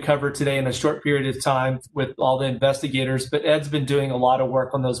ground to cover today in a short period of time with all the investigators, but Ed's been doing a lot of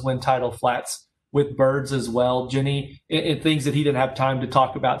work on those wind tidal flats with birds as well, Jenny, and things that he didn't have time to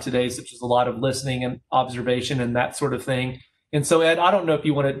talk about today, such as a lot of listening and observation and that sort of thing. And so, Ed, I don't know if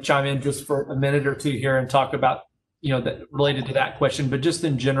you want to chime in just for a minute or two here and talk about, you know, that related to that question, but just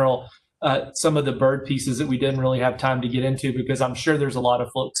in general, some of the bird pieces that we didn't really have time to get into, because I'm sure there's a lot of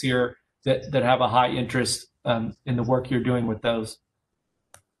folks here that have a high interest in the work you're doing with those.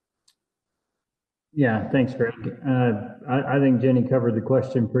 Yeah, thanks, Greg. I think Jenny covered the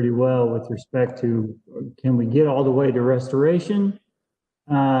question pretty well with respect to, can we get all the way to restoration?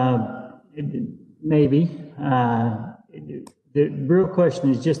 Maybe. The real question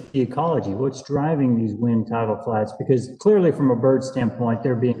is just the ecology. What's driving these wind tidal flats? Because clearly from a bird standpoint,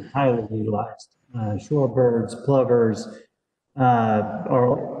 they're being highly utilized. Shorebirds, plovers,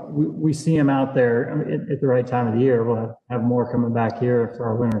 we see them out there at the right time of the year. We'll have more coming back here for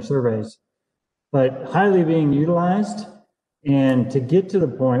our winter surveys, but highly being utilized. And to get to the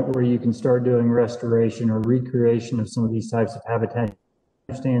point where you can start doing restoration or recreation of some of these types of habitat,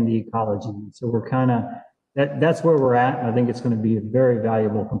 understand the ecology. So we're kind of, that's where we're at. I think it's going to be a very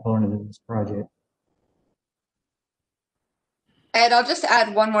valuable component of this project. And I'll just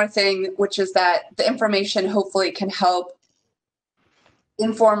add one more thing, which is that the information hopefully can help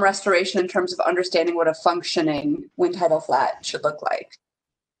inform restoration in terms of understanding what a functioning wind tidal flat should look like.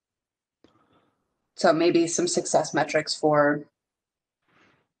 So maybe some success metrics for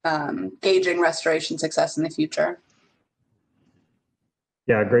gauging restoration success in the future.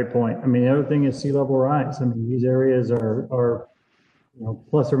 Yeah, great point. I mean, the other thing is sea level rise. I mean, these areas are you know,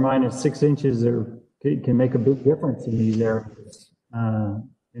 plus or minus 6 inches can make a big difference in these areas.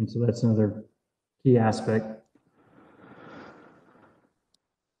 And so that's another key aspect.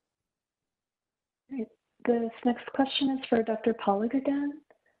 This next question is for Dr. Pollack again.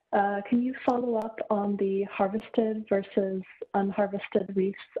 Can you follow up on the harvested versus unharvested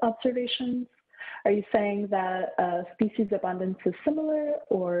reefs observations? Are you saying that species abundance is similar,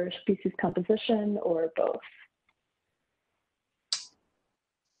 or species composition, or both?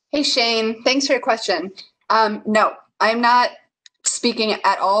 Hey, Shane, thanks for your question. No, I'm not speaking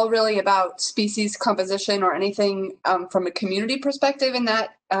at all really about species composition or anything from a community perspective in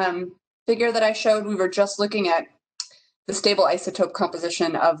that figure that I showed. We were just looking at the stable isotope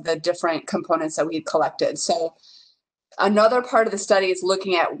composition of the different components that we had collected. So Another part of the study is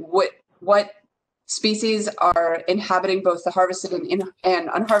looking at what species are inhabiting both the harvested and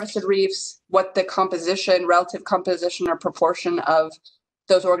unharvested reefs, what the relative composition or proportion of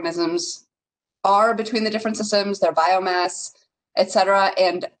those organisms are between the different systems, their biomass, etc.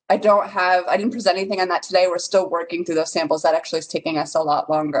 And I didn't present anything on that today. We're still working through those samples. That actually is taking us a lot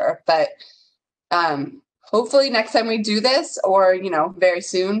longer. But hopefully next time we do this, or very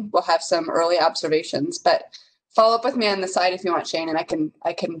soon, we'll have some early observations. But follow up with me on the side if you want, Shane, and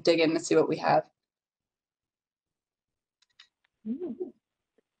I can dig in and see what we have.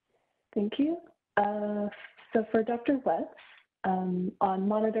 Thank you. So for Dr. Wetz, on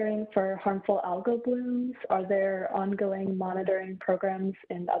monitoring for harmful algal blooms, are there ongoing monitoring programs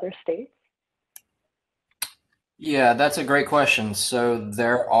in other states? Yeah, that's a great question. So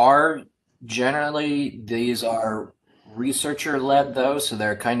there are generally, these are researcher-led though, so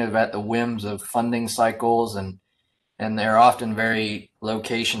they're kind of at the whims of funding cycles, and they're often very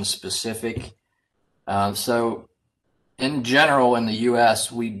location specific. So in general, in the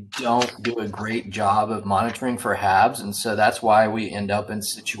US, we don't do a great job of monitoring for HABs. And so that's why we end up in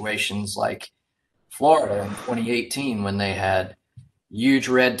situations like Florida in 2018, when they had huge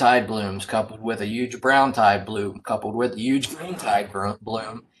red tide blooms coupled with a huge brown tide bloom, coupled with a huge green tide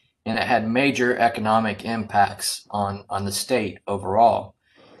bloom. And it had major economic impacts on the state overall.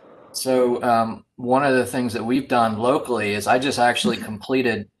 So one of the things that we've done locally is I just actually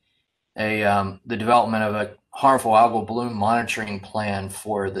completed the development of a harmful algal bloom monitoring plan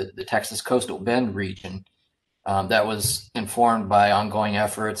for the Texas Coastal Bend region that was informed by ongoing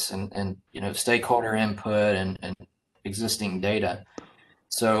efforts and stakeholder input and existing data.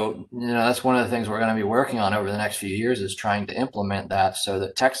 So that's one of the things we're going to be working on over the next few years, is trying to implement that so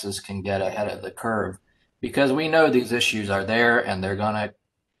that Texas can get ahead of the curve, because we know these issues are there and they're going to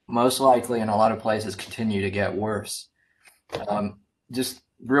most likely in a lot of places continue to get worse. Just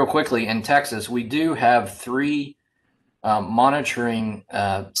real quickly, in Texas, we do have 3 monitoring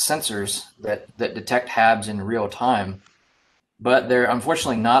sensors that detect HABs in real time, but they're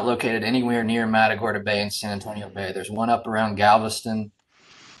unfortunately not located anywhere near Matagorda Bay and San Antonio Bay. There's one up around Galveston,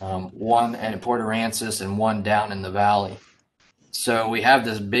 one at Port Aransas, and one down in the valley. So we have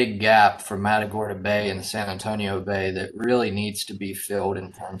this big gap for Matagorda Bay and San Antonio Bay that really needs to be filled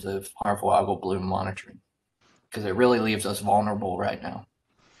in terms of harmful algal bloom monitoring, because it really leaves us vulnerable right now.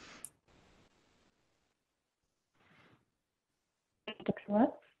 Excellent.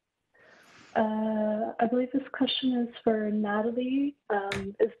 I believe this question is for Natalie.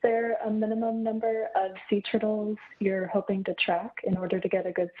 Is there a minimum number of sea turtles you're hoping to track in order to get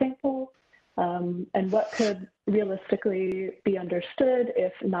a good sample? And what could realistically be understood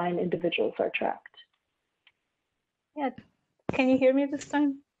if 9 individuals are tracked? Yeah, can you hear me this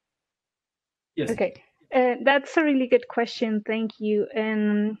time? Yes. Okay, that's a really good question. Thank you.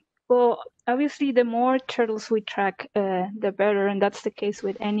 And well, obviously, the more turtles we track, the better, and that's the case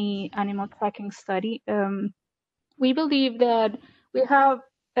with any animal tracking study. We believe that we have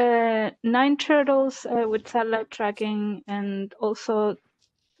 9 turtles with satellite tracking, and also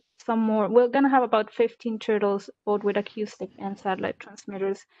some more. We're going to have about 15 turtles, both with acoustic and satellite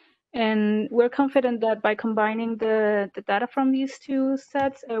transmitters. And we're confident that by combining the data from these 2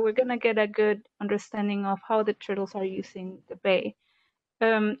 sets, we're going to get a good understanding of how the turtles are using the bay.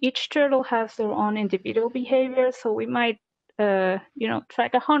 Each turtle has their own individual behavior, so we might,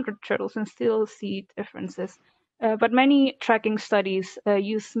 track 100 turtles and still see differences. But many tracking studies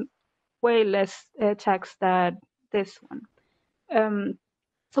use way less tags than this one.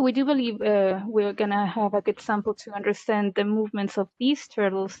 So we do believe we're going to have a good sample to understand the movements of these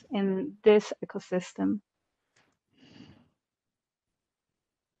turtles in this ecosystem.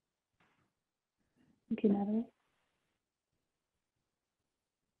 Thank you, Natalie.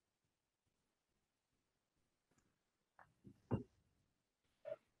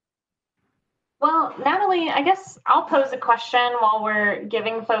 Well, Natalie, I guess I'll pose a question while we're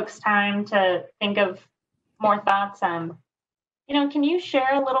giving folks time to think of more thoughts. Can you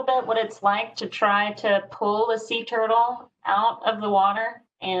share a little bit what it's like to try to pull a sea turtle out of the water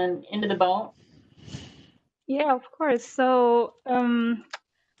and into the boat? Yeah, of course. So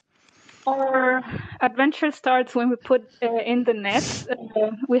our adventure starts when we put in the nets.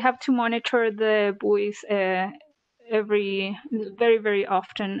 We have to monitor the buoys very, very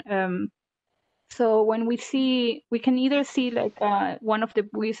often. So when we can either see like one of the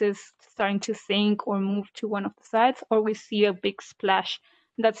buoys is starting to sink or move to one of the sides, or we see a big splash.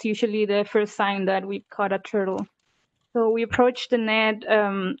 That's usually the first sign that we've caught a turtle. So we approach the net.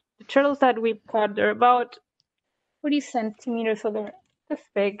 The turtles that we've caught, they're about 40 centimeters, so they're this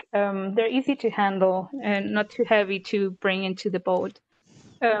big. They're easy to handle and not too heavy to bring into the boat.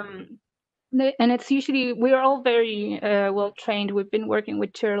 And it's usually, we are all very well trained. We've been working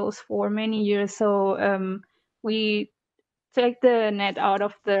with turtles for many years, so we take the net out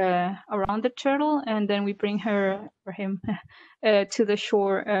of around the turtle, and then we bring her or him to the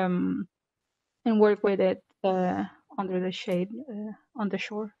shore and work with it under the shade on the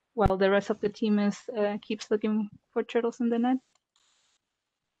shore, while the rest of the team keeps looking for turtles in the net.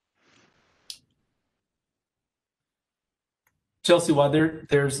 Chelsea, while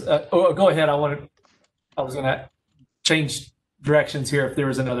there's go ahead. I was going to change directions here if there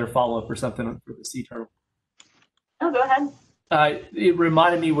was another follow-up or something for the sea turtle. Oh, go ahead. It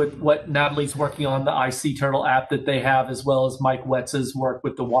reminded me with what Natalie's working on, the iSea Turtle app that they have, as well as Mike Wetz's work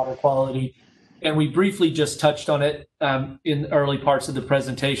with the water quality. And we briefly just touched on it in early parts of the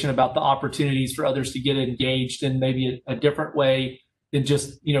presentation about the opportunities for others to get engaged in maybe a different way than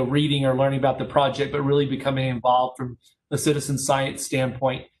just reading or learning about the project, but really becoming involved from a citizen science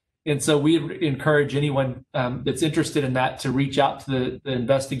standpoint. And so we encourage anyone that's interested in that to reach out to the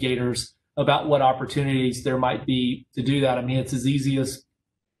investigators about what opportunities there might be to do that. I mean, it's as easy as,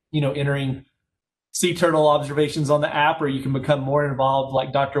 entering sea turtle observations on the app, or you can become more involved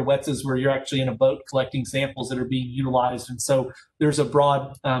like Dr. Wetz's, where you're actually in a boat collecting samples that are being utilized. And so there's a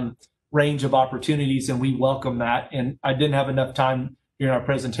broad range of opportunities, and we welcome that. And I didn't have enough time during our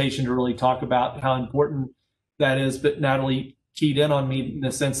presentation to really talk about how important that is, but Natalie keyed in on me in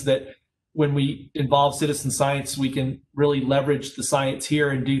the sense that when we involve citizen science, we can really leverage the science here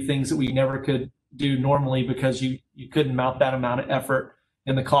and do things that we never could do normally, because you couldn't mount that amount of effort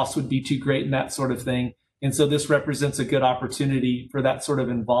and the cost would be too great and that sort of thing. And so this represents a good opportunity for that sort of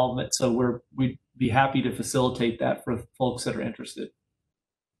involvement. So we'd be happy to facilitate that for folks that are interested.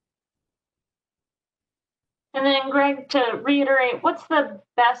 And then Greg, to reiterate, what's the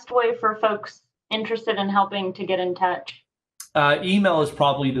best way for folks interested in helping to get in touch? Email is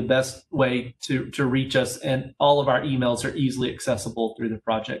probably the best way to reach us, and all of our emails are easily accessible through the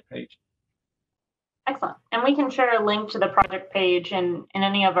project page. Excellent. And we can share a link to the project page in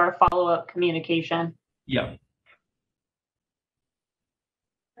any of our follow-up communication. Yeah.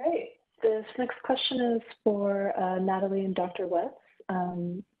 Great. This next question is for Natalie and Dr. Wetz.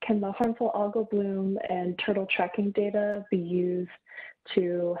 Can the harmful algal bloom and turtle tracking data be used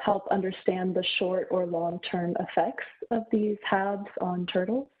to help understand the short or long-term effects of these HABs on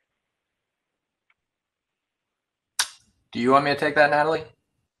turtles? Do you want me to take that, Natalie?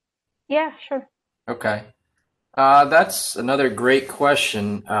 Yeah, sure. Okay. That's another great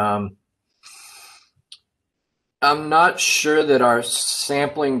question. I'm not sure that our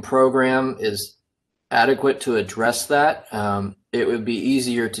sampling program is adequate to address that. It would be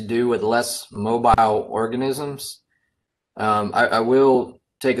easier to do with less mobile organisms. I will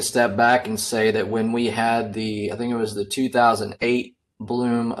take a step back and say that when we had I think it was the 2008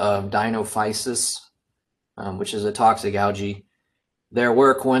 bloom of Dinophysis, which is a toxic algae, there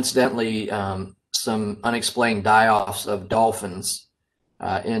were coincidentally some unexplained die-offs of dolphins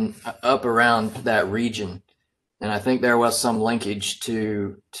up around that region. And I think there was some linkage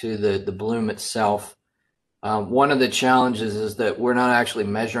to the bloom itself. One of the challenges is that we're not actually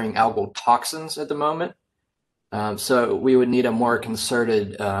measuring algal toxins at the moment. So we would need a more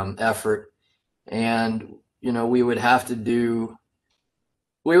concerted effort, and we would have to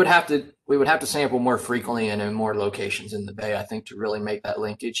sample more frequently and in more locations in the bay, I think, to really make that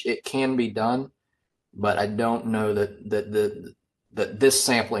linkage. It can be done, but I don't know that this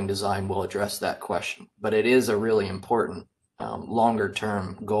sampling design will address that question. But it is a really important longer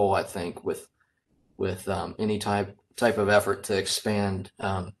term goal, I think, with any type of effort to expand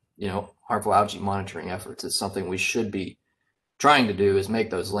harmful algae monitoring efforts. It's something we should be trying to do, is make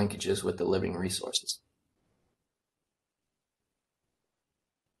those linkages with the living resources.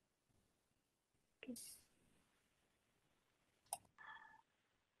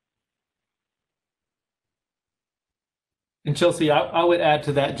 And Chelsea, I would add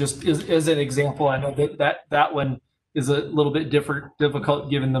to that, just as an example. I know that one is a little bit difficult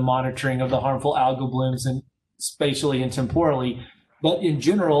given the monitoring of the harmful algal blooms and spatially and temporally. But in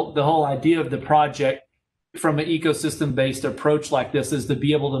general, the whole idea of the project from an ecosystem-based approach like this is to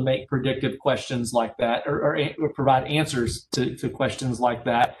be able to make predictive questions like that, or provide answers to questions like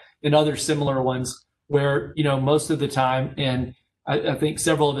that and other similar ones where, most of the time, and I think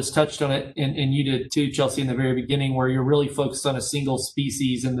several of us touched on it, and you did too, Chelsea, in the very beginning, where you're really focused on a single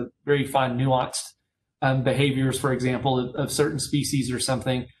species and the very fine nuanced behaviors, for example, of certain species or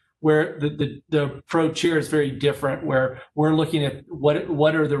something, where the approach here is very different, where we're looking at what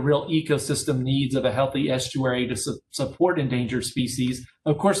are the real ecosystem needs of a healthy estuary to support endangered species.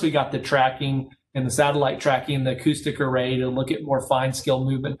 Of course, we got the tracking and the satellite tracking, the acoustic array to look at more fine-scale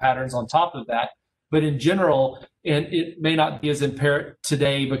movement patterns on top of that. But in general, and it may not be as apparent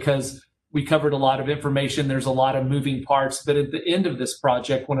today because we covered a lot of information, there's a lot of moving parts, but at the end of this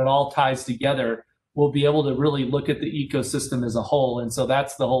project, when it all ties together, we'll be able to really look at the ecosystem as a whole. And so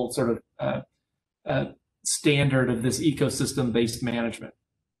that's the whole sort of standard of this ecosystem-based management.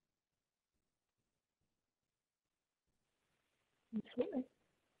 Absolutely.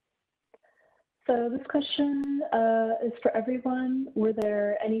 So this question is for everyone. Were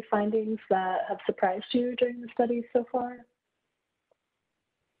there any findings that have surprised you during the study so far?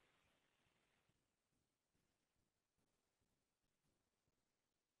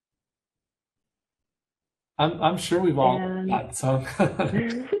 I'm sure we've all got some.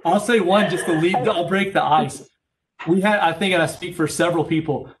 I'll say one just to leave, I'll break the ice. We had, I think, and I speak for several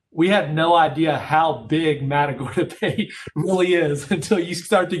people, we had no idea how big Matagorda Bay really is until you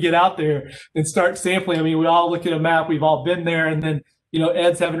start to get out there and start sampling. I mean, we all look at a map, we've all been there, and then, you know,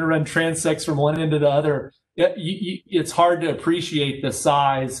 Ed's having to run transects from one end to the other. It's hard to appreciate the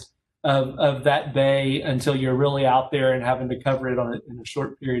size of that bay until you're really out there and having to cover it in a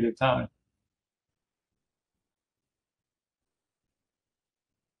short period of time.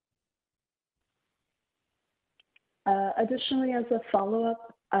 Additionally, as a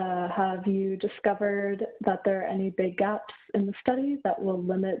follow-up, have you discovered that there are any big gaps in the study that will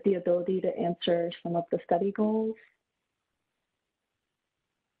limit the ability to answer some of the study goals?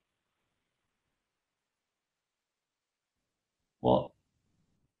 Well,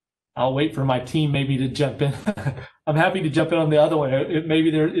 I'll wait for my team maybe to jump in. I'm happy to jump in on the other one.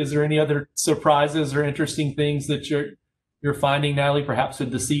 Maybe is there any other surprises or interesting things that you're finding, Natalie, perhaps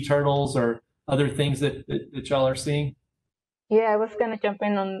with the sea turtles or other things that y'all are seeing? Yeah, I was going to jump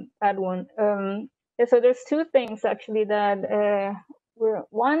in on that one. Yeah, so there's two things actually that we're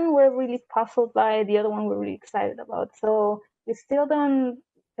really puzzled by, the other one we're really excited about. So we still don't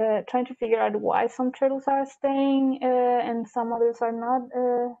trying to figure out why some turtles are staying and some others are not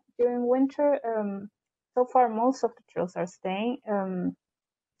during winter. So far, most of the turtles are staying.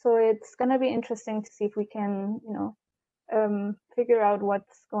 So it's going to be interesting to see if we can, you know, figure out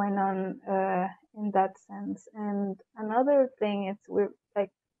what's going on in that sense. And another thing is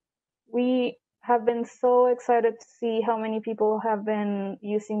we have been so excited to see how many people have been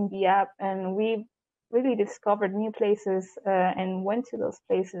using the app, and we've really discovered new places and went to those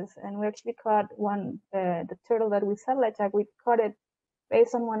places. And we actually caught one, the turtle that we satellite tagged, we caught it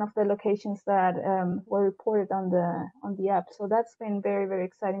based on one of the locations that were reported on the app. So that's been very, very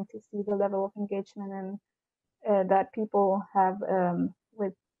exciting to see the level of engagement and that people have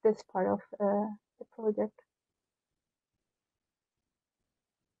with this part of the project.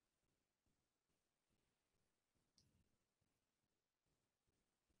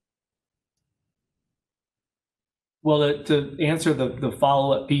 Well, to answer the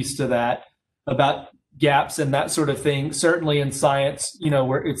follow-up piece to that about gaps and that sort of thing, certainly in science, you know,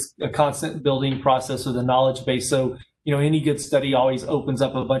 where it's a constant building process with a knowledge base. So, you know, any good study always opens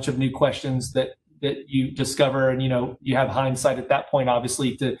up a bunch of new questions that you discover, and, you know, you have hindsight at that point,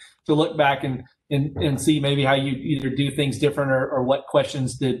 obviously, to look back and see maybe how you either do things different or what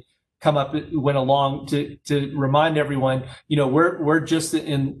questions did come up, went along to remind everyone, you know, we're just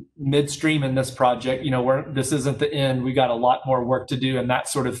in midstream in this project. You know, this isn't the end. We got a lot more work to do and that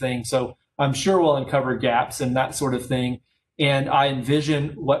sort of thing. So I'm sure we'll uncover gaps and that sort of thing. And I envision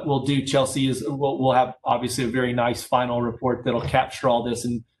what we'll do, Chelsea, is we'll have obviously a very nice final report that'll capture all this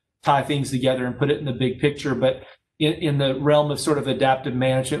and tie things together and put it in the big picture. But in the realm of sort of adaptive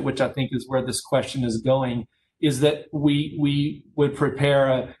management, which I think is where this question is going, is that we would prepare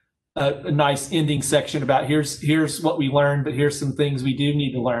a nice ending section about here's what we learned, but here's some things we do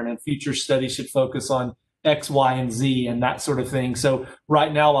need to learn, and future studies should focus on X, Y, and Z and that sort of thing. So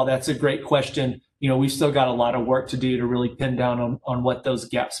right now, while that's a great question, you know, we've still got a lot of work to do to really pin down on what those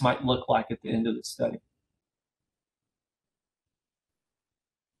gaps might look like at the end of the study.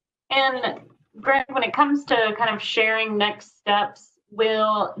 And Greg, when it comes to kind of sharing next steps,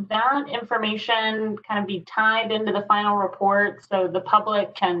 will that information kind of be tied into the final report so the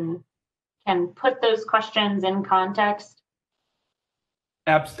public can put those questions in context?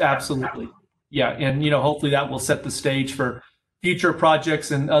 Absolutely. Yeah. And, you know, hopefully that will set the stage for future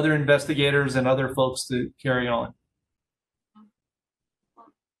projects and other investigators and other folks to carry on.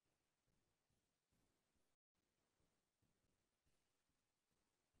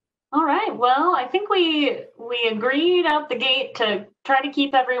 All right. Well, I think we agreed out the gate to try to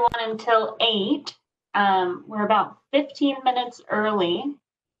keep everyone until 8. We're about 15 minutes early.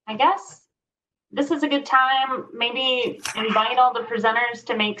 I guess this is a good time. Maybe invite all the presenters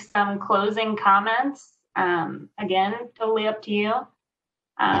to make some closing comments. Again, totally up to you.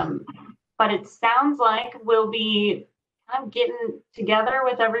 But it sounds like we'll be kind of getting together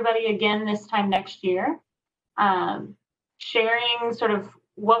with everybody again this time next year, sharing sort of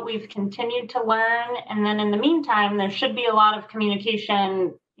what we've continued to learn. And then in the meantime, there should be a lot of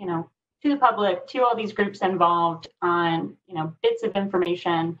communication, to the public, to all these groups involved on, bits of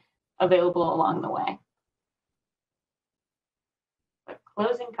information available along the way. But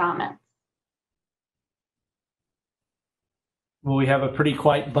closing comments. Well, we have a pretty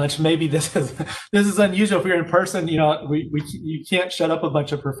quiet bunch. Maybe this is unusual. If you're in person, you can't shut up a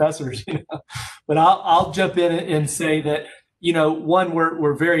bunch of professors, But I'll jump in and say that, one,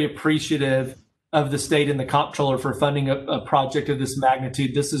 we're very appreciative of the state and the comptroller for funding a project of this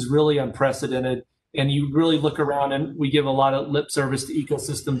magnitude. This is really unprecedented. And you really look around, and we give a lot of lip service to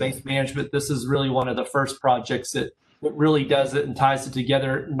ecosystem-based management. This is really one of the first projects that really does it and ties it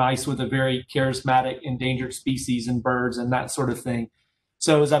together nice with a very charismatic endangered species and birds and that sort of thing.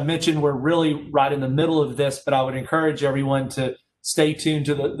 So as I mentioned, we're really right in the middle of this, but I would encourage everyone to stay tuned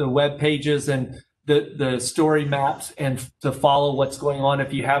to the web pages and the story maps and to follow what's going on.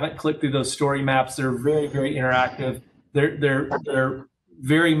 If you haven't clicked through those story maps, they're very, very interactive. They're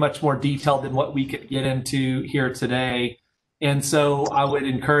very much more detailed than what we could get into here today. And so I would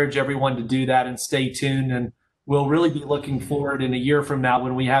encourage everyone to do that and stay tuned. And we'll really be looking forward in a year from now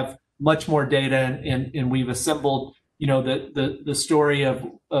when we have much more data and we've assembled, the story of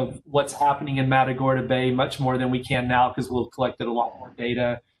what's happening in Matagorda Bay much more than we can now, because we'll have collected a lot more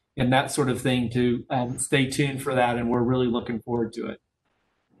data and that sort of thing. To stay tuned for that, and we're really looking forward to it.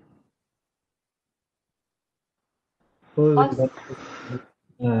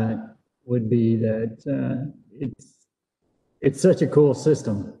 Would be that it's such a cool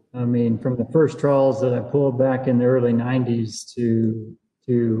system. I mean, from the first trawls that I pulled back in the early 90s to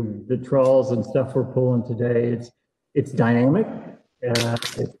the trawls and stuff we're pulling today, it's dynamic,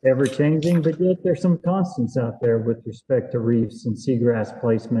 it's ever changing, but yet there's some constants out there with respect to reefs and seagrass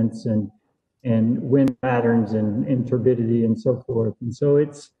placements and wind patterns and turbidity and so forth. And so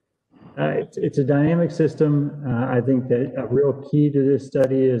it's a dynamic system. I think that a real key to this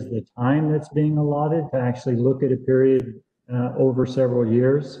study is the time that's being allotted to actually look at a period over several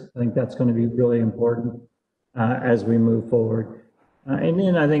years. I think that's going to be really important as we move forward. And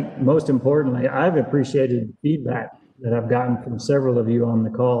then I think most importantly, I've appreciated feedback that I've gotten from several of you on the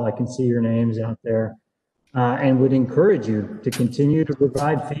call. I can see your names out there, and would encourage you to continue to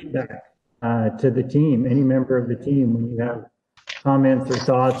provide feedback to the team, any member of the team, when you have comments or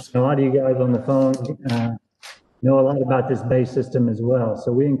thoughts. A lot of you guys on the phone know a lot about this bay system as well.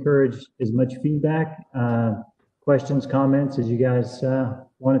 So we encourage as much feedback, questions, comments as you guys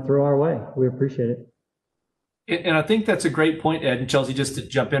want to throw our way. We appreciate it. And I think that's a great point, Ed and Chelsea, just to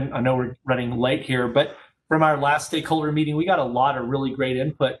jump in. I know we're running late here, but from our last stakeholder meeting, we got a lot of really great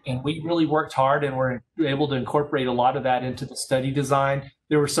input, and we really worked hard and were able to incorporate a lot of that into the study design.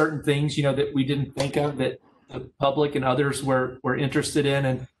 There were certain things, that we didn't think of that the public and others were interested in,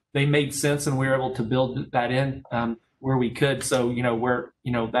 and they made sense, and we were able to build that in where we could. So,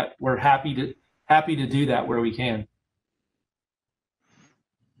 we're happy to do that where we can.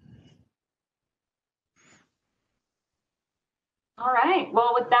 All right.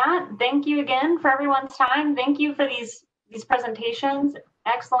 Well, with that, thank you again for everyone's time. Thank you for these presentations.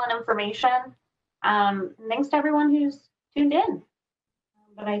 Excellent information. Thanks to everyone who's tuned in.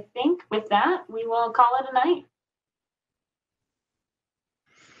 But I think with that, we will call it a night.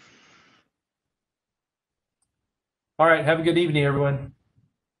 All right. Have a good evening, everyone.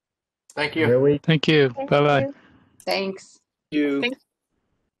 Thank you. Thank you. Bye-bye. Thanks. Thank you.